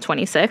leaves on the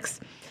 26th.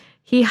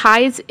 He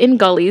hides in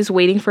gullies,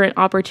 waiting for an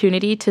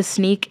opportunity to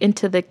sneak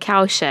into the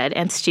cowshed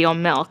and steal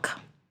milk.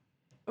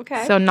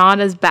 Okay. So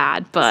not as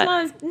bad,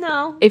 but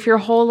no. if your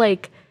whole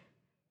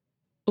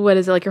what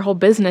is it, like your whole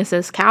business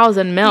is cows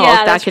and milk,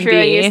 Yeah, that can true. be.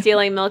 And you're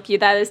stealing milk.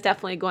 That is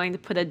definitely going to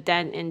put a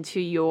dent into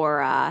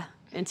your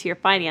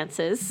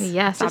finances.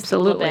 Yes,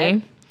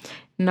 absolutely.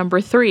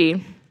 Number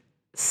 3,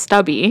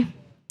 Stubby.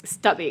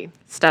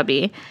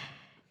 Stubby.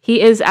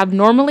 He is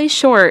abnormally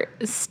short,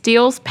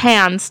 steals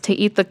pans to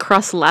eat the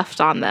crust left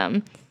on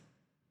them.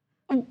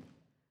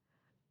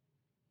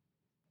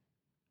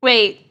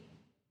 Wait.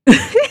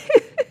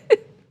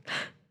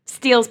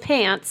 Steals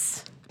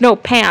pants. No,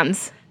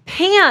 pans.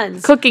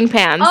 Pans. Cooking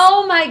pans.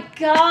 Oh my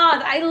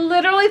God. I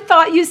literally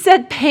thought you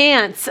said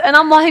pants. And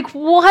I'm like,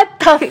 what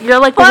the You're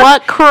like, fuck?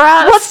 what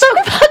crust?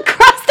 What the fuck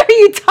crust are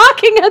you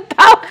talking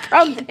about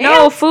from pants?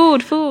 No,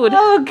 food.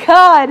 Oh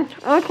God.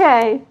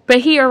 Okay. But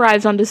he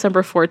arrives on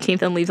December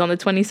 14th and leaves on the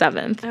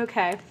 27th.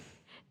 Okay.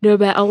 No,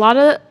 but a lot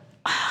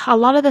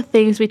of the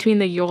things between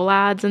the Yule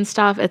lads and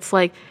stuff, it's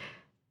like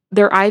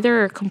they're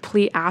either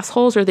complete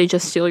assholes or they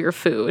just steal your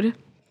food.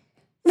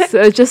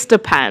 So it just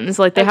depends.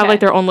 Like they have like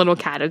their own little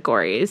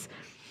categories.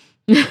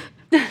 The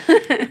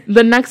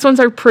next ones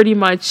are pretty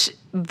much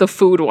the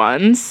food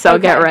ones. So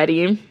get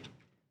ready.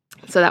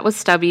 So that was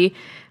Stubby.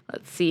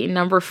 Let's see.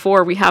 Number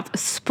 4, we have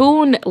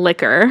Spoon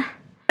Licker.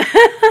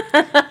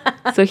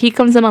 So he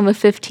comes in on the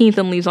 15th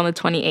and leaves on the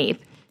 28th.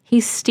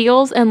 He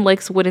steals and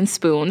licks wooden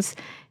spoons.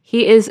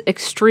 He is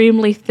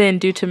extremely thin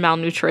due to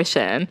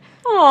malnutrition.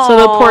 Aww. So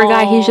the poor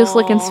guy, he's just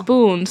licking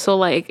spoons. So,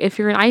 like, if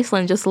you're in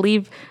Iceland, just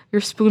leave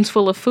your spoons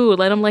full of food.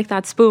 Let him lick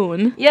that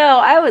spoon. Yo,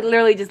 I would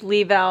literally just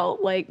leave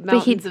out, like,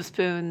 mountains of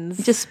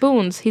spoons. Just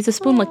spoons. He's a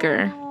spoon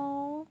licker.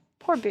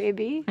 Poor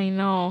baby. I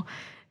know.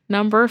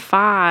 Number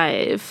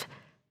 5,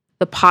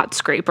 the pot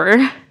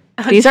scraper.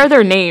 These are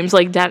their names,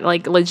 like, that,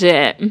 like,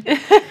 legit.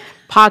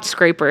 Pot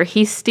scraper.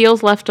 He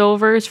steals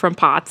leftovers from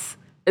pots.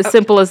 As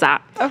simple as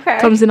that. Okay.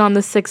 Comes in on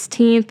the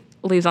 16th,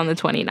 leaves on the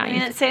 29th.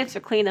 And it saves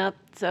for cleanup,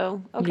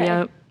 so, okay.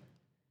 Yep.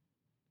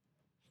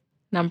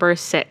 Number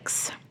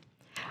 6,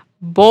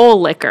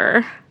 bowl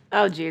licker.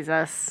 Oh,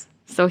 Jesus.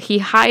 So he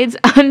hides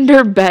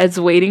under beds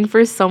waiting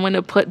for someone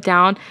to put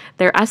down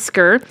their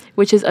esker,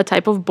 which is a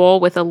type of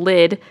bowl with a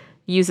lid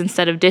used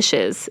instead of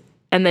dishes.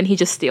 And then he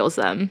just steals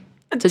them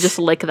to just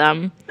lick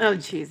them. Oh,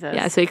 Jesus.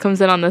 Yeah, so he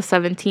comes in on the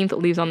 17th,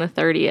 leaves on the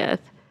 30th.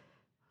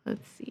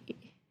 Let's see.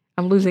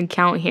 I'm losing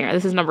count here.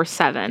 This is number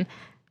 7.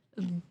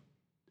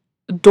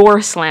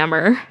 Door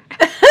slammer.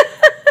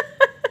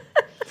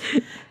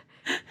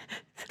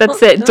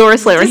 That's it. Door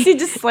slammer. He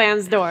just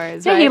slams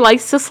doors, Yeah, right? he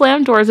likes to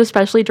slam doors,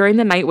 especially during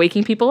the night,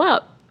 waking people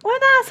up.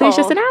 What an asshole. So he's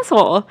just an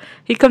asshole.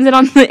 He comes in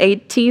on the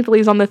 18th,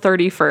 leaves on the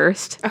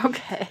 31st.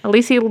 Okay. At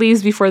least he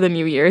leaves before the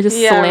new year. Just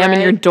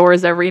slamming your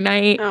doors every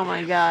night. Oh,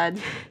 my God.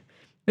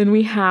 Then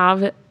we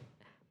have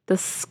the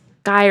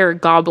Skyer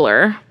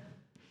Gobbler.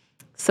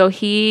 So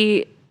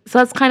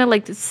that's kind of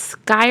like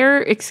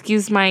Skyer,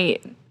 excuse my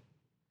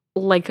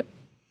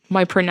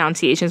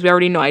pronunciations. We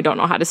already know I don't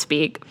know how to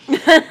speak.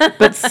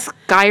 But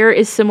Skyer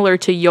is similar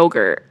to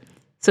yogurt.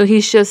 So he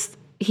just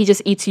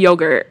eats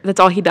yogurt. That's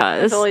all he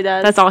does.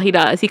 That's all he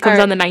does. He comes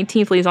on the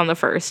 19th, leaves on the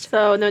 1st.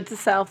 So note to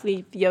self,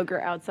 leave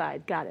yogurt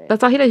outside. Got it.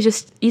 That's all he does. He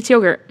just eats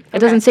yogurt. It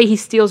doesn't say he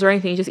steals or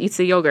anything. He just eats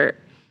the yogurt.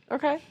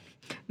 Okay.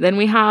 Then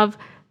we have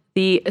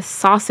the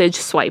sausage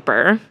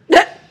swiper.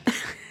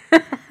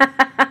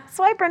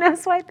 Swiper, no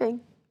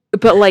swiping.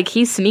 But like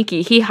he's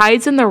sneaky. He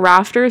hides in the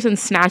rafters and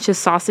snatches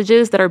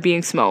sausages that are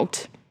being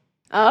smoked.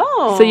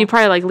 Oh. So you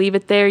probably like leave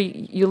it there.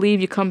 You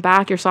leave, you come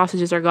back, your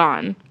sausages are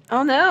gone.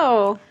 Oh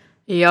no.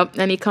 Yep.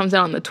 And he comes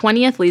out on the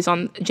 20th, leaves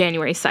on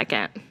January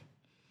 2nd.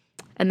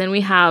 And then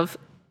we have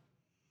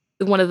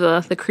one of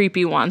the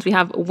creepy ones. We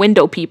have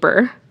window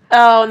peeper.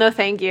 Oh, no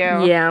thank you.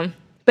 Yeah.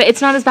 But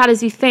it's not as bad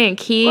as you think.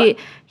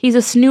 He's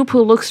a snoop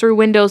who looks through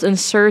windows in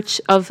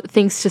search of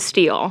things to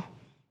steal.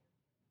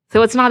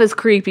 So it's not as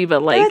creepy,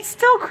 but like... It's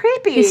still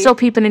creepy. He's still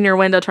peeping in your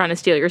window trying to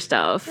steal your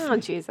stuff. Oh,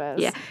 Jesus.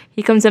 Yeah.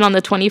 He comes in on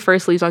the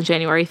 21st, leaves on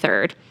January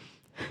 3rd.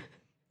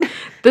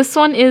 This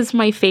one is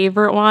my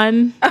favorite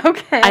one.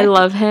 Okay. I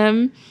love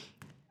him.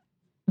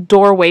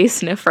 Doorway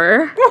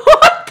sniffer.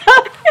 What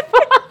the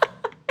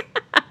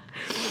fuck?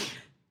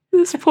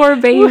 This poor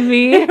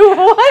baby.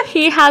 What?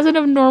 He has an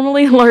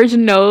abnormally large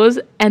nose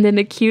and an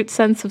acute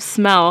sense of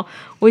smell,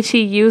 which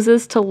he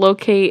uses to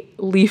locate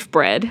leaf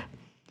bread.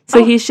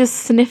 So he's just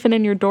sniffing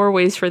in your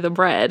doorways for the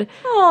bread.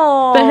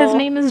 Oh. But his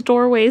name is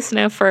Doorway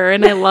Sniffer,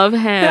 and I love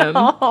him.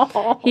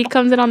 He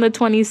comes in on the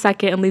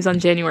 22nd and leaves on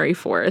January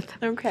 4th.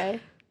 Okay.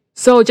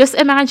 So just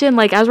imagine,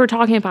 like, as we're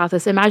talking about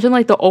this, imagine,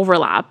 like, the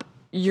overlap.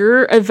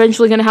 You're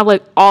eventually going to have,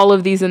 like, all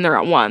of these in there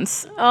at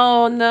once.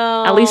 Oh,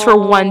 no. At least for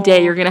one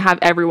day, you're going to have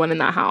everyone in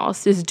that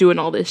house just doing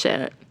all this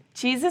shit.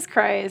 Jesus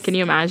Christ. Can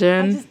you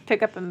imagine? I'll just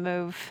pick up and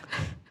move.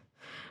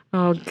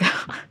 Oh,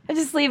 God. I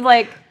just leave,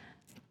 like,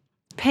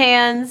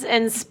 pans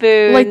and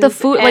spoons. Like the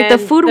food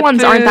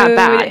ones aren't that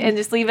bad. And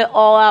just leave it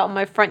all out in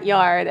my front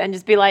yard and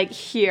just be like,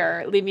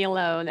 here, leave me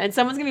alone. And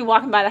someone's going to be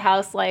walking by the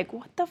house like,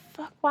 what the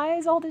fuck? Why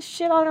is all this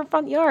shit on our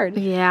front yard?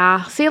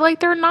 Yeah. See, like,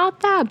 they're not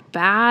that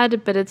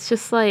bad, but it's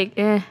just like,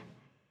 eh.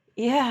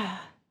 Yeah.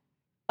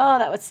 Oh,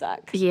 that would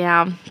suck.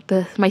 Yeah.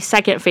 My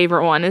second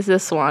favorite one is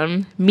this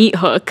one. Meat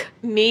hook.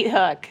 Meat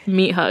hook.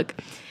 Meat hook.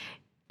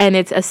 And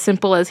it's as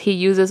simple as he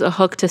uses a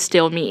hook to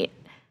steal meat.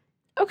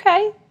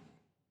 Okay.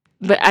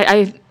 But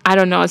I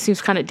don't know. It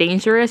seems kind of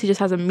dangerous. He just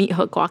has a meat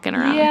hook walking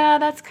around. Yeah,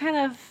 that's kind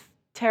of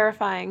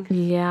terrifying.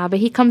 Yeah, but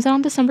he comes out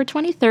on December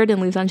 23rd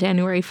and leaves on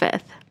January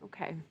 5th.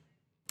 Okay.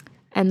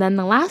 And then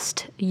the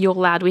last Yule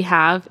lad we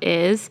have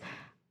is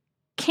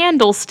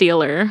Candle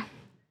Stealer.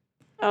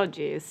 Oh,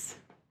 jeez.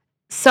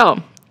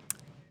 So,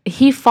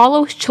 he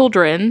follows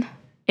children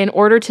in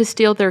order to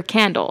steal their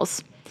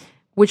candles,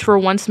 which were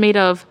once made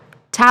of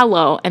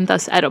tallow and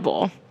thus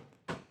edible.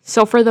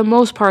 So, for the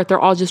most part, they're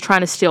all just trying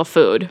to steal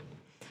food.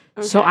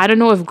 Okay. So I don't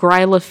know if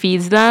Gryla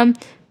feeds them,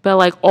 but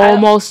like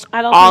almost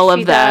I don't all think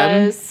of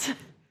them. Does.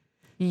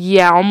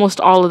 Yeah, almost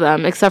all of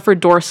them, except for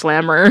Door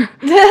Slammer,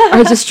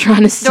 are just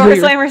trying to steal. Door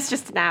Slammer's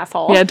just an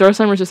asshole. Yeah, Door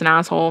Slammer's just an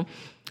asshole.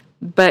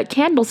 But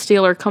Candle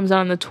Stealer comes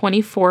out on the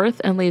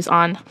 24th and leaves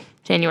on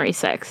January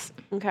 6th.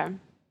 Okay.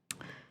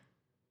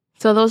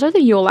 So those are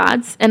the Yule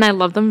lads, and I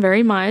love them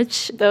very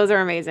much. Those are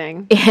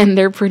amazing. And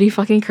they're pretty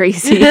fucking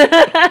crazy.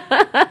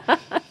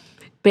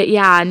 But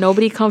yeah,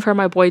 nobody come for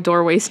my boy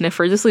Doorway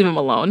Sniffer. Just leave him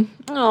alone.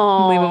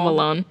 Oh, leave him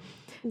alone.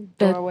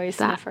 Doorway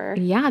Sniffer.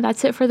 Yeah,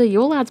 that's it for the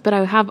Yule lads. But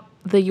I have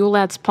the Yule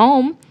lads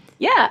poem.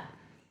 Yeah.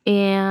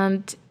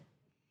 And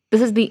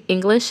this is the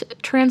English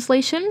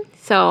translation.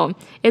 So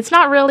it's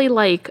not really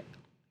like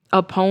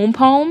a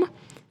poem,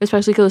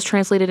 especially because it's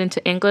translated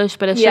into English.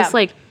 But it's just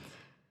like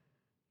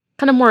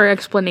kind of more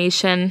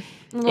explanation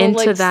into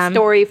like them.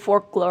 Story,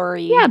 folklore.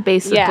 Yeah,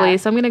 basically. Yeah.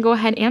 So I'm going to go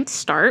ahead and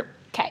start.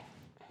 Okay.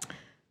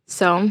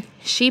 So,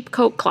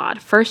 Sheepcoat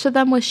Clod. First of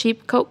them was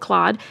Sheepcoat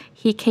Clod.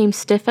 He came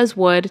stiff as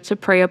wood to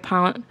prey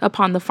upon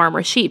the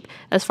farmer's sheep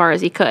as far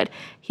as he could.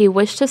 He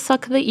wished to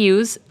suck the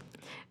ewes,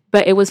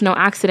 but it was no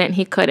accident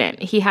he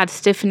couldn't. He had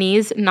stiff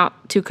knees,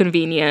 not too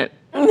convenient.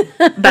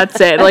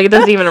 That's it. Like, it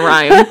doesn't even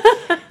rhyme.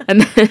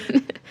 And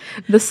then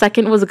the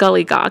second was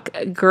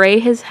Gullygawk. Gray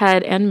his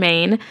head and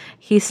mane,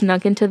 he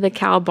snuck into the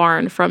cow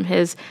barn from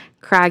his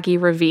craggy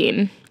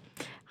ravine.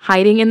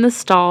 Hiding in the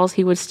stalls,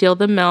 he would steal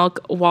the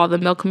milk while the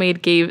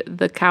milkmaid gave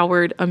the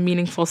coward a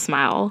meaningful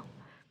smile.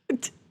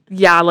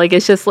 Yeah, like,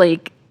 it's just,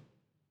 like,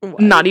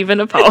 not even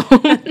a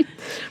poem.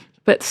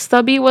 But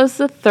Stubby was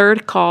the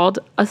third called,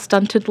 a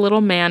stunted little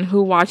man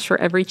who watched for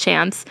every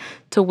chance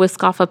to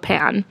whisk off a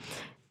pan.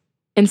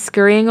 And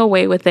scurrying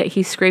away with it,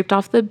 he scraped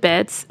off the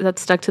bits that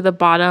stuck to the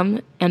bottom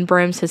and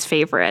brims his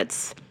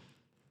favorites.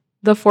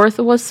 The fourth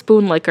was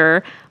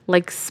Spoonlicker.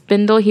 Like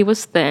spindle, he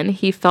was thin.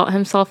 He felt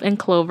himself in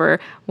clover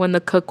when the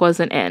cook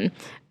wasn't in.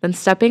 Then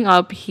stepping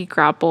up, he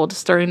grappled,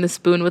 stirring the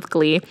spoon with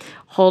glee,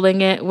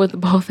 holding it with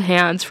both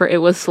hands, for it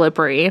was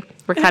slippery.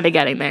 We're kind of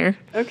getting there.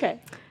 Okay.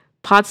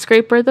 Pot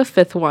Scraper, the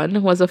fifth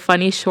one, was a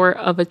funny short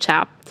of a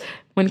chap.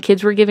 When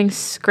kids were giving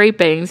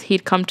scrapings,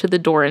 he'd come to the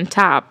door and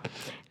tap,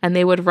 and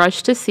they would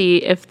rush to see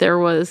if there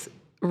was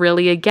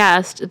really a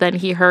guest. Then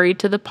he hurried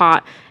to the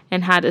pot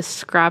and had a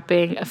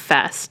scrapping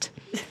fest.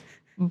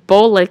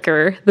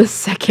 Bowlicker, the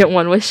second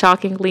one, was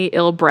shockingly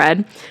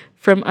ill-bred.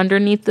 From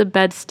underneath the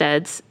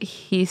bedsteads,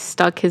 he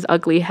stuck his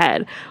ugly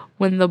head.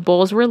 When the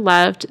bowls were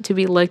left to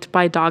be licked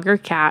by dog or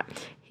cat,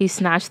 he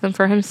snatched them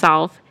for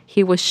himself.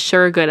 He was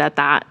sure good at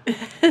that.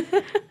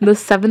 The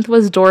 7th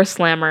was door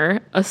slammer,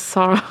 a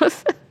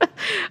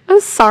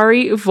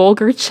sorry,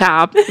 vulgar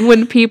chap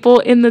when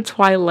people in the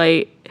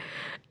twilight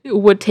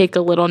would take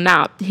a little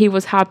nap. He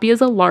was happy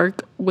as a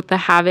lark with the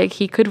havoc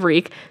he could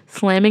wreak,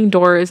 slamming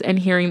doors and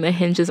hearing the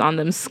hinges on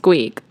them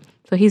squeak.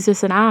 So he's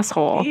just an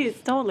asshole.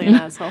 He's totally an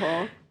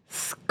asshole.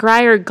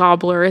 Scryer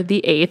Gobbler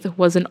the 8th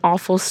was an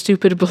awful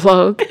stupid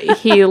bloke.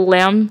 He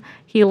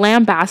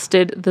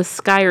lambasted the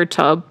skyer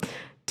tub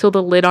till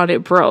the lid on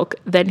it broke.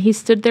 Then he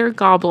stood there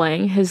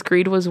gobbling. His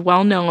greed was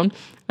well known.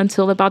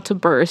 Until about to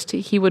burst,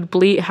 he would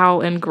bleat,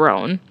 howl, and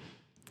groan.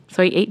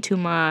 So he ate too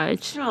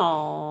much.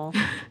 Oh.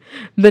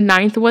 The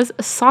 9th was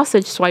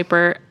Sausage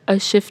Swiper, a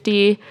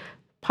shifty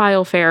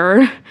pile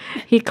farer.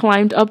 He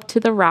climbed up to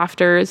the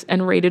rafters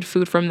and raided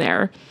food from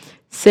there.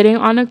 Sitting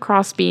on a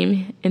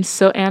crossbeam in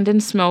soot and in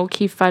smoke,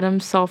 he fed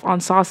himself on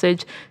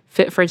sausage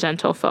fit for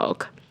gentle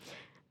folk.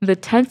 The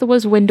 10th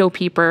was Window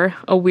Peeper,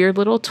 a weird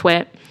little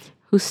twit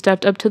who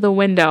stepped up to the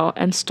window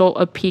and stole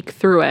a peek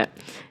through it.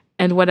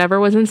 And whatever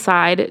was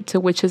inside, to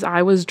which his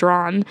eye was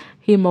drawn,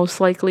 he most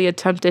likely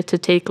attempted to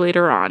take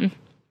later on.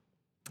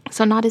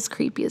 So not as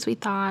creepy as we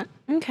thought.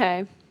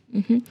 Okay.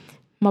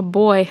 My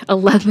boy,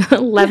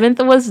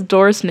 11th was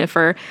Door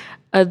Sniffer,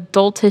 a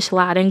doltish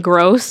lad and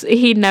gross.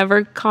 He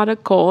never caught a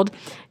cold,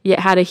 yet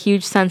had a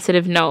huge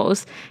sensitive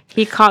nose.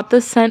 He caught the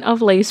scent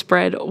of lace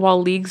bread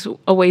while leagues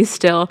away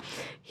still.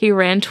 He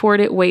ran toward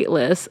it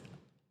weightless,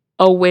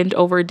 a wind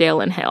over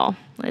dale and hill.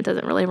 It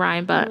doesn't really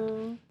rhyme, but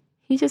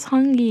he's just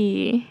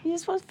hungry. He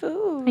just wants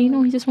food. You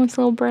know, he just wants a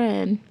little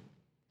bread.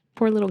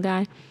 Poor little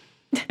guy.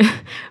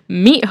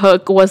 Meat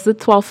Hook was the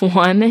 12th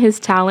one. His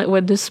talent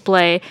would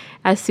display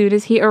as soon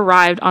as he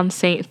arrived on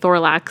St.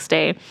 Thorlak's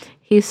Day.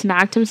 He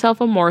snagged himself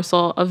a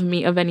morsel of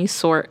meat of any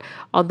sort,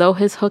 although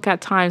his hook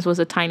at times was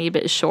a tiny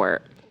bit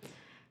short.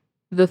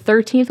 The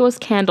 13th was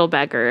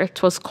Candlebeggar.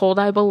 'Twas cold,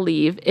 I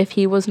believe, if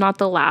he was not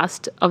the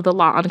last of the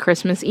lot on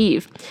Christmas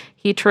Eve.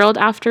 He trailed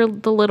after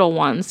the little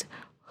ones,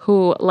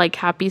 who, like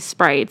happy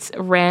sprites,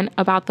 ran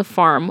about the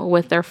farm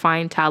with their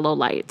fine tallow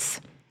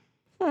lights.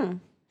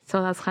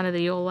 So that's kind of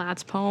the Yule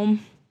Lads poem.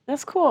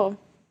 That's cool.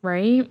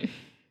 Right?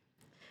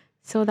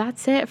 So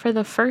that's it for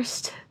the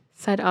first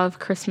set of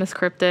Christmas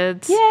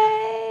cryptids.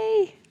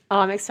 Yay! Oh,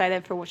 I'm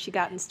excited for what she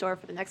got in store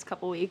for the next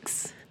couple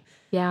weeks.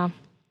 Yeah.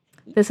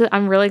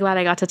 I'm really glad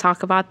I got to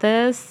talk about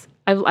this.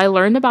 I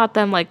learned about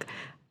them like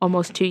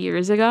almost 2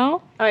 years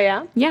ago. Oh,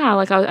 yeah? Yeah,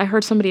 like I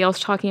heard somebody else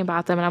talking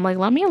about them, and I'm like,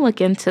 let me look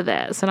into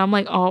this. And I'm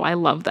like, oh, I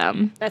love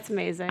them. That's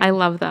amazing. I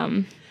love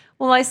them.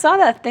 Well, I saw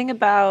that thing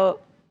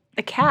about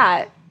a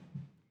cat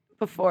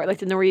before, like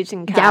the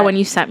Norwegian cat. Yeah, when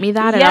you sent me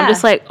that, and I'm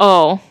just like,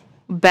 oh,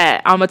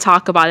 bet I'm gonna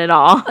talk about it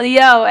all.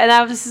 Yo, and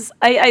I was just,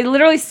 I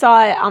literally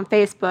saw it on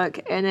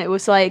Facebook, and it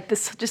was like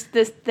this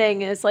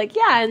thing is like,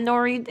 yeah, in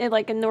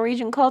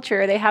Norwegian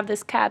culture, they have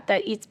this cat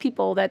that eats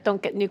people that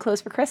don't get new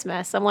clothes for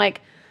Christmas. I'm like,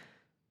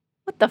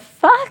 what the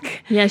fuck?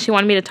 Yeah, she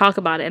wanted me to talk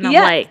about it, and I'm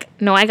like,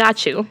 no, I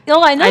got you.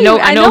 No, I know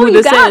who you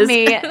this got is.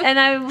 me, and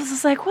I was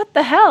just like, what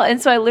the hell? And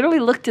so I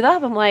literally looked it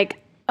up. I'm like,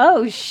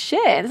 oh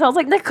shit! And so I was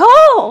like,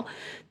 Nicole,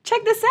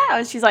 check this out.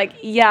 And she's like,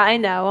 yeah, I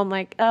know. I'm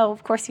like, oh,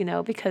 of course you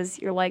know, because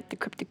you're like the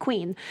cryptid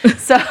queen.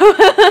 So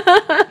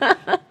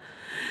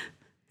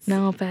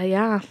no, but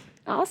yeah,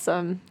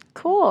 awesome,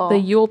 cool. The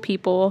Yule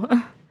people.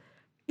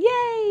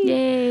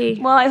 Yay!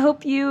 Well, I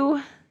hope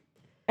you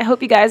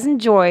guys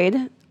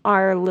enjoyed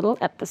our little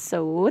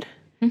episode,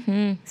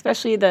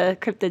 especially the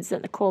cryptids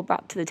that Nicole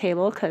brought to the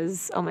table.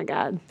 Because oh my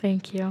god,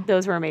 thank you.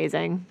 Those were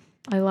amazing.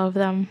 I love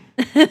them.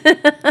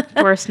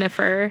 Door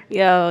Sniffer.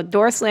 Yo,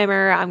 Door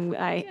Slammer.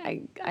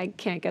 I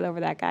can't get over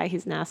that guy.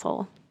 He's an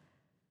asshole.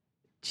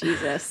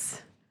 Jesus.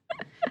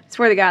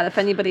 Swear to God, if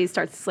anybody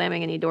starts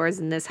slamming any doors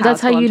in this house, that's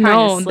how you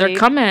know they're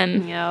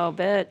coming. Yo,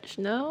 bitch,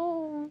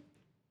 no.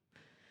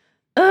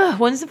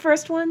 When's the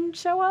first one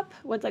show up?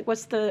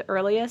 What's the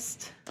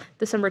earliest?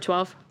 December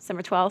 12th.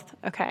 December 12th.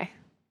 Okay.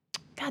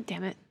 God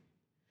damn it.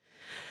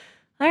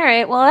 All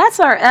right. Well, that's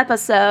our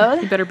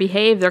episode. You better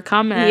behave. They're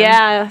coming.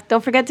 Yeah.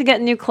 Don't forget to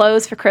get new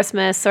clothes for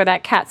Christmas, or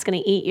that cat's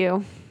gonna eat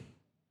you.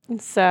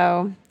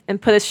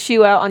 And put a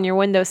shoe out on your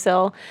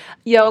windowsill.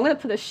 Yo, I'm gonna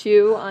put a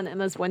shoe on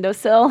Emma's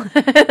windowsill. And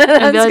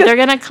be like, they're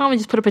gonna come and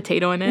just put a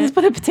potato in it. Just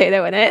put a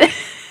potato in it.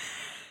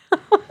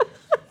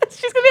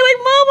 She's gonna be like,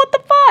 Mom, what the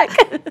fuck?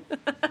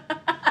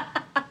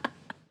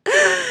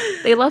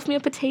 They left me a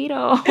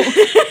potato.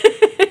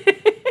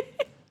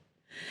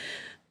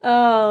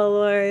 Oh,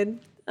 Lord.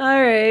 All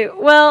right.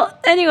 Well,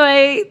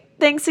 anyway,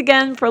 thanks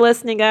again for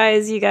listening,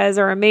 guys. You guys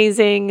are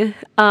amazing.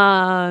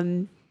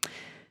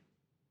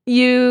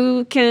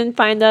 You can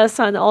find us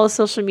on all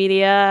social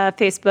media,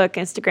 Facebook,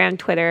 Instagram,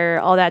 Twitter,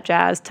 all that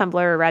jazz, Tumblr,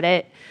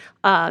 Reddit.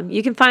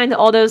 You can find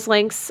all those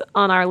links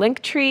on our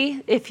link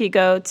tree if you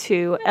go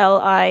to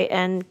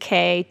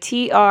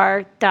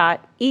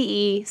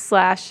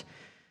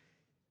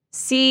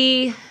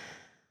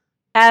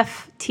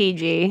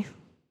linktr.ee/CFTG.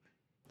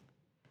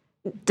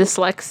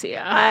 Dyslexia.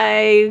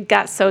 I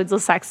got so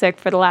dyslexic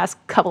for the last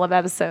couple of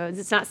episodes.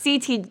 It's not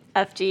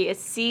CTFG,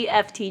 it's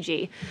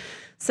CFTG.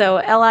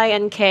 So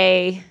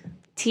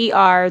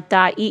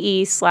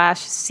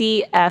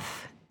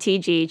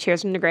linktr.ee/CFTG,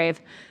 Cheers from the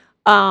Grave.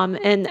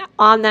 And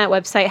on that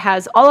website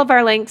has all of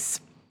our links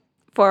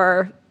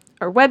for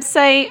our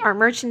website, our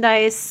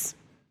merchandise,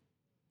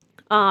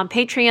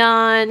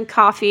 Patreon,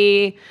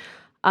 coffee,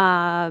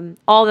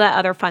 all that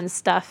other fun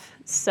stuff.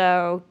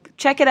 So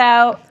check it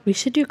out. We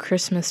should do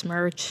Christmas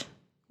merch.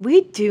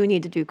 We do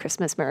need to do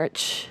Christmas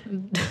merch.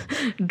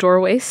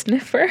 Doorway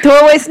sniffer.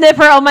 Doorway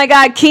sniffer. Oh my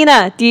God.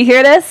 Kina, do you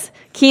hear this?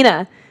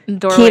 Kina.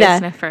 Doorway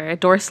sniffer.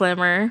 Door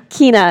slammer.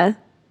 Kina,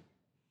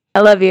 I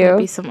love you.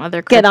 Maybe some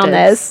other Get on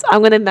this. I'm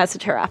going to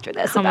message her after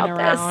this about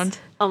this.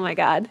 Oh my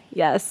God.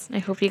 Yes. I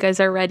hope you guys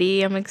are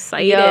ready. I'm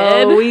excited.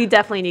 Yo, we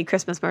definitely need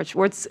Christmas merch.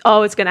 It's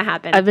going to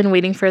happen. I've been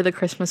waiting for the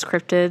Christmas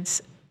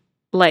cryptids,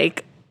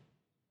 like,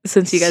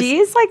 since you guys,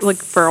 she's like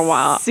for a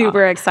while.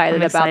 Super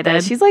excited about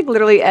this. She's like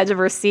literally edge of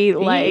her seat,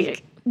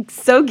 like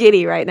so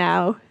giddy right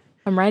now.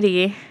 I'm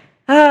ready.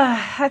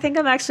 I think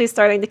I'm actually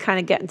starting to kind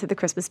of get into the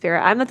Christmas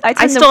spirit.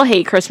 I still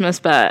hate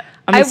Christmas, but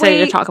I'm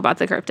excited to talk about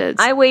the cryptids.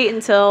 I wait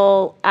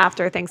until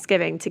after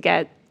Thanksgiving to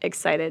get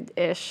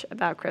excited-ish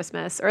about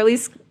Christmas, or at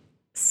least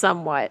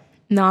somewhat.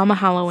 No, I'm a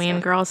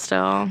Halloween girl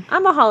still.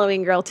 I'm a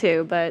Halloween girl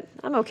too, but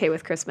I'm okay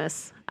with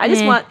Christmas. I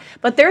just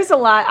but there's a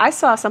lot. I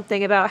saw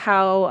something about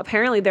how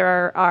apparently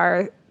there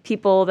are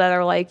people that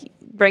are like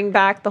bring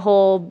back the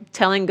whole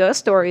telling ghost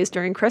stories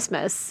during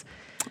Christmas.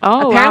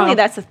 Oh, apparently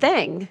that's a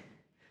thing.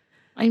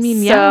 I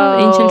mean,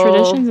 ancient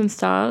traditions and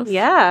stuff.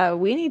 Yeah,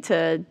 we need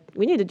to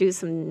do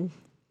some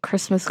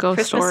Christmas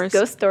ghost story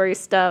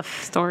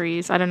stuff.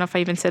 Stories. I don't know if I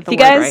even said the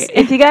word right.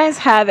 If you guys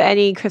have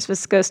any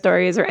Christmas ghost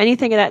stories or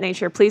anything of that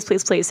nature, please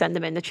send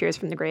them in to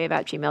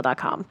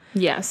cheersfromthegrave@gmail.com.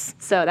 Yes.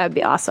 So that would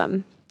be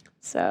awesome.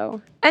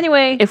 So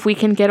anyway, if we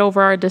can get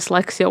over our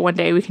dyslexia one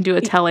day, we can do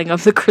a telling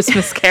of the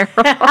Christmas Carol.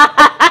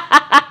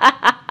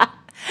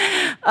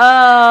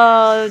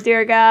 Oh,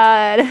 dear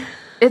God.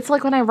 It's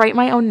like when I write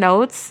my own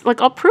notes,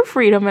 like I'll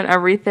proofread them and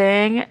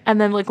everything.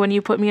 And then like when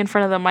you put me in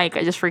front of the mic,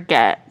 I just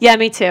forget. Yeah,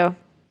 me too.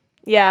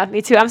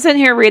 I'm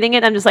sitting here reading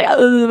it. I'm just like,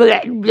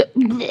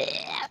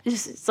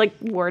 it's like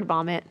word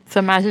vomit. So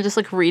imagine just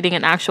like reading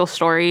an actual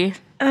story.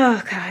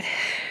 Oh God,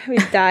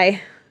 we'd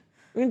die.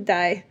 We'd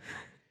die.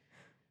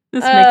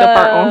 Just make up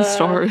our own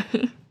story.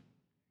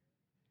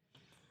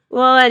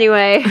 Well,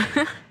 anyway,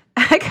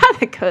 I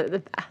gotta go to the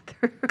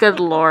bathroom.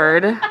 Good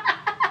Lord.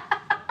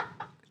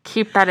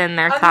 Keep that in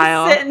there,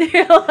 Kyle. I'm sitting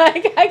here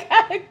like, I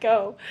gotta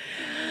go.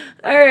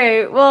 All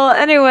right. Well,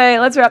 anyway,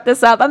 let's wrap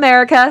this up. I'm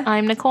Erica.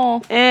 I'm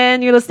Nicole.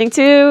 And you're listening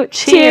to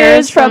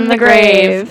Cheers from the Grave.